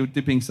 You say you're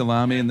dipping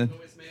salami in the... It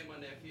was me and my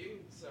nephew,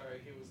 so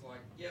he was like,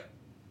 yep,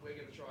 we're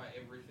going to try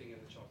everything in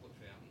the chocolate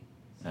fountain.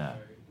 So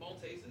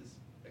Maltesers,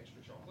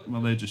 extra chocolate.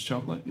 Well, they're just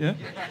chocolate, yeah.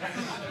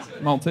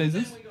 Maltesers.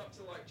 Then we got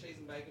to like cheese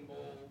and bacon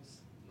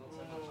balls, not so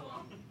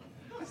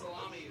much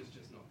salami is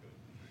just not good.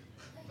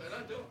 So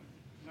don't do it.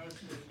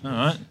 All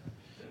right.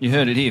 You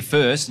heard it here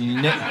first.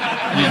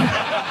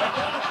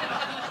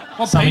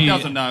 What Pete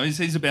doesn't know is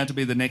he's about to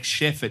be the next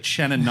chef at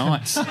Shannon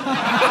Knights.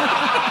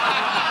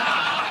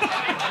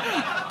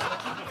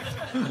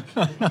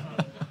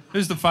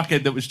 Who's the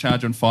fuckhead that was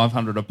charging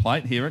 $500 a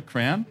plate here at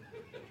Crown?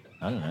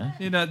 I don't know.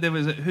 You know, there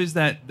was who's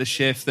that? The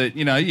chef that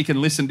you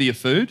can listen to your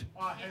food.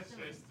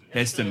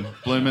 Heston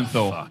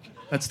Blumenthal. Fuck.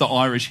 That's the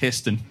Irish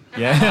Heston.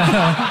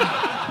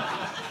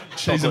 Yeah.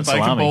 Cheese and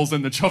bacon balls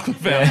in the chocolate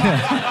fountain.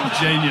 Yeah.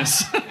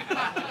 Genius.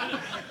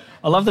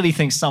 I love that he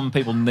thinks some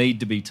people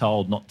need to be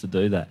told not to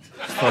do that.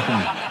 It's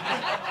fucking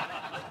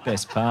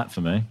best part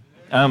for me.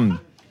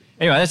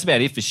 Anyway, that's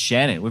about it for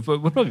Shannon. We're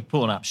probably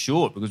pulling up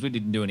short because we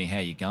didn't do any how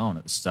you going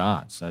at the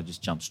start, so I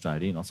just jumped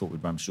straight in. I thought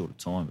we'd run short of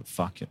time, but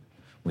fuck it.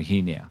 We're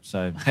here now.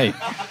 So, hey,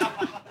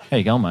 how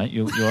you going, mate?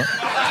 You all right?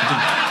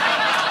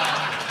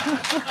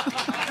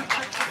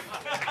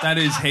 That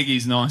is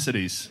Heggy's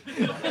niceties.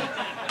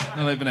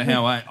 Not even a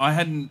how. I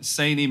hadn't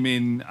seen him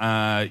in,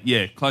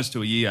 close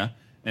to a year,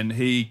 and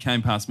he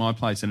came past my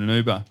place in an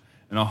Uber,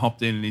 and I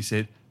hopped in and he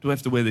said, do I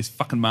have to wear these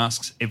fucking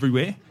masks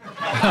everywhere?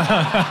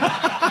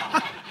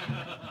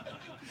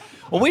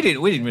 Well, we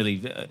didn't really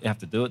have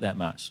to do it that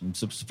much. And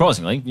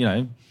surprisingly, you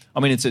know, I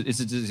mean, it's a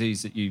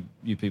disease that you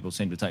people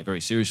seem to take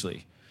very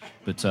seriously,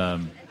 but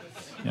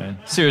you know,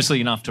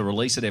 seriously enough to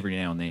release it every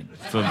now and then.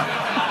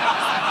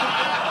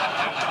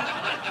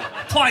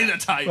 Play the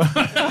tape.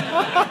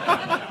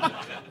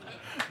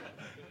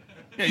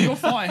 Yeah, you're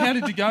fine. How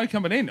did you go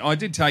coming in? I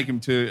did take him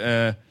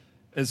to,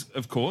 as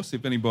of course,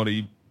 if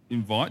anybody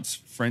invites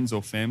friends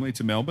or family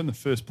to Melbourne, the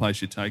first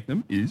place you take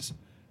them is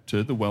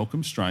to the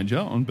Welcome Stranger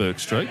on Bourke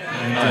Street.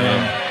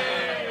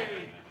 And,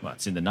 well,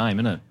 it's in the name,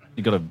 isn't it?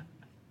 You've got to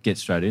get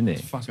straight in there.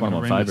 It's one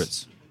of my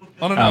favourites.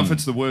 I don't know if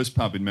it's the worst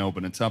pub in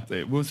Melbourne. It's up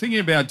there. We're thinking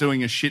about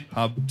doing a shit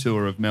pub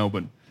tour of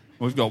Melbourne.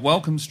 We've got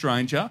Welcome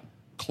Stranger,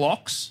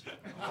 Clocks.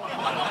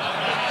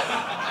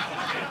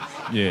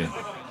 Yeah.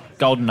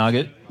 Golden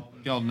Nugget.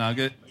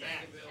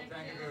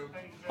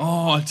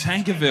 Oh,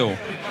 Tankerville.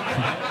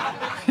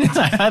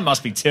 That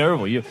must be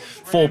terrible.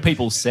 4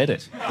 people said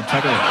it.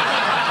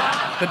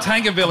 The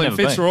Tankerville in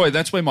Fitzroy,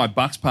 that's where my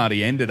Bucks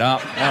party ended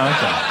up. Oh,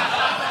 okay.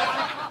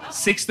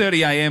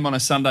 6:30 a.m. on a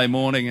Sunday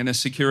morning, and a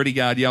security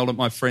guard yelled at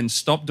my friend,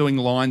 stop doing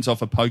lines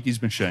off a pokies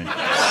machine.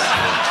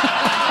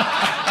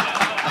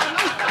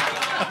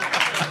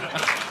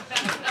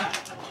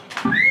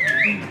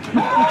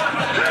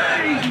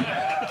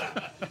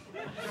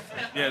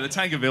 Yeah, the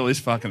Tankerville is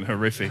fucking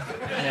horrific.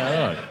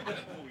 Yeah,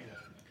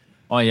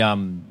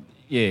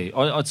 right.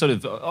 I sort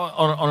of,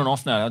 on an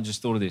off note, I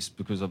just thought of this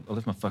because I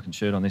left my fucking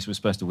shirt on. This was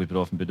supposed to whip it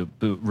off and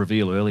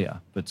reveal earlier.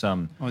 But this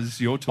is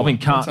your time. I've been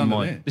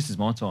carting this is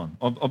my time.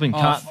 I've been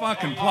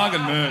fucking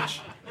plugging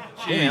merch.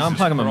 Yeah, I'm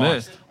plugging my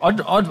merch.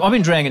 I've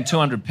been dragging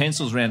 200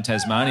 pencils around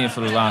Tasmania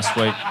for the last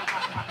week.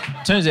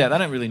 Turns out they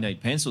don't really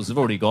need pencils. They've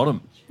already got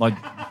them. Like,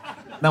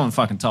 no one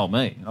fucking told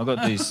me. I've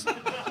got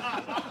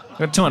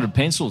 200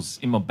 pencils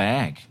in my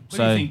bag.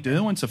 Where do you think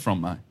Derwents are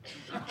from, mate?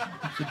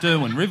 The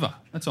Derwent River.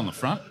 That's on the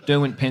front.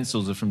 Derwent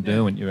pencils are from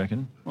Derwent, you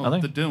reckon? Well,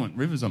 the Derwent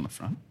River's on the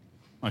front.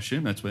 I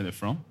assume that's where they're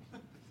from.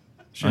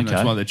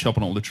 That's why they're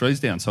chopping all the trees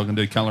down so I can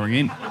do colouring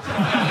in.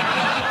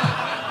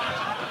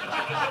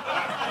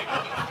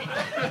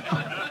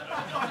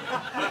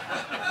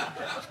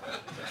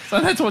 So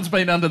that's what's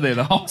been under there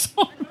the whole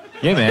time.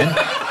 Yeah, man.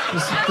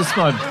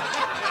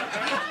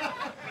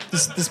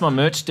 This is my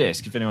merch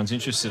desk. If anyone's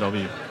interested, I'll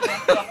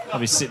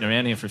be sitting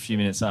around here for a few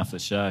minutes after the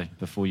show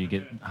before you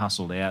get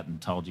hustled out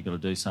and told you've got to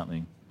do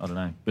something. I don't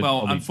know.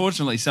 But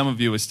unfortunately, some of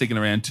you are sticking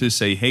around to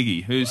see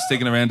Heggie. Who's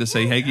sticking around to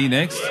see Heggie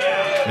next?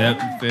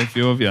 Yeah, fair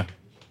few of you.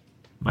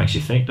 Makes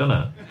you think, doesn't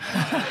it?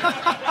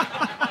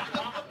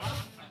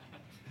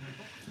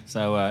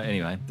 So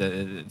anyway,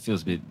 it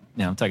feels a bit...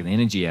 Now I'm taking the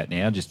energy out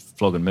now, just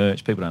flogging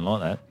merch. People don't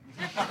like that.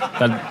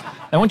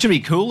 They want you to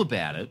be cool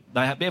about it.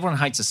 Everyone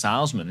hates a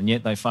salesman, and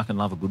yet they fucking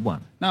love a good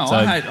one. No,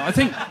 I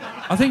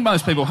think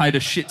most people hate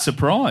a shit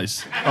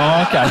surprise.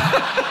 Oh, okay.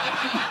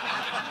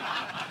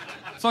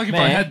 It's like if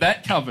I had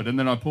that covered and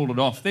then I pulled it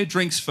off. They're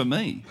drinks for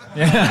me.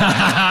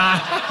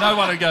 No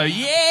one would go,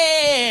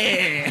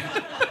 yeah!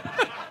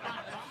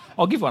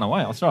 I'll give one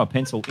away. I'll throw a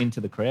pencil into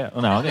the crowd.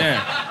 Oh, no,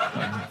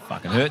 I'll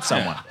fucking hurt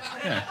someone.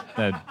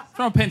 Yeah.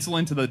 Throw a pencil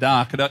into the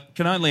dark. It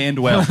can only end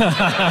well.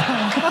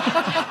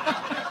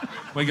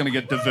 We're going to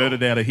get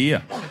diverted out of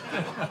here.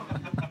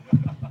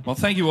 Well,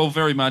 thank you all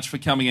very much for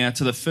coming out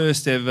to the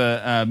first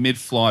ever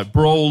Mid-Flight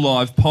Brawl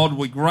live pod.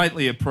 We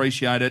greatly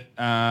appreciate it.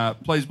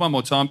 Please, one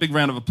more time, big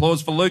round of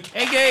applause for Luke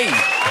Heggie.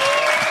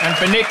 And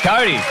for Nick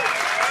Cody.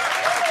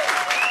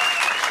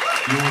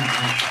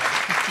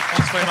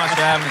 Thanks very much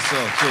for having us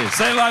all. Cheers.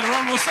 See you later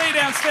on. We'll see you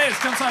downstairs.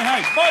 Come say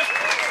hey. Bye.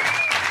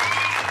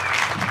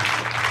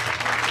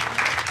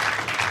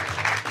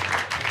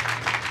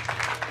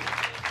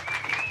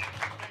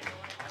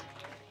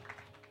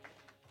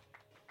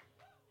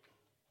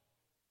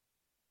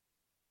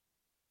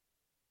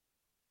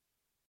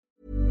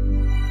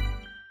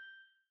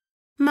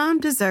 Mom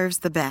deserves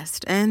the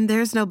best, and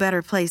there's no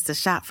better place to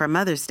shop for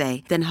Mother's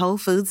Day than Whole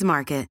Foods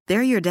Market.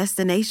 They're your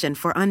destination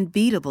for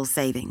unbeatable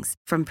savings,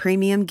 from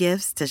premium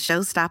gifts to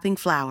show-stopping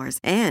flowers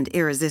and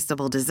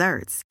irresistible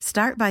desserts.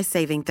 Start by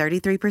saving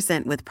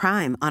 33% with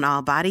Prime on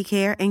all body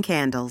care and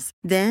candles.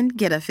 Then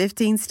get a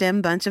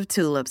 15-stem bunch of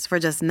tulips for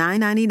just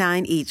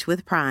 $9.99 each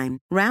with Prime.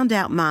 Round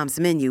out Mom's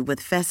menu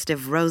with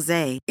festive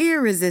rosé,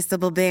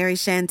 irresistible berry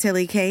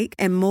chantilly cake,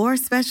 and more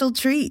special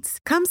treats.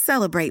 Come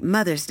celebrate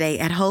Mother's Day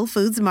at Whole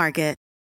Foods Market.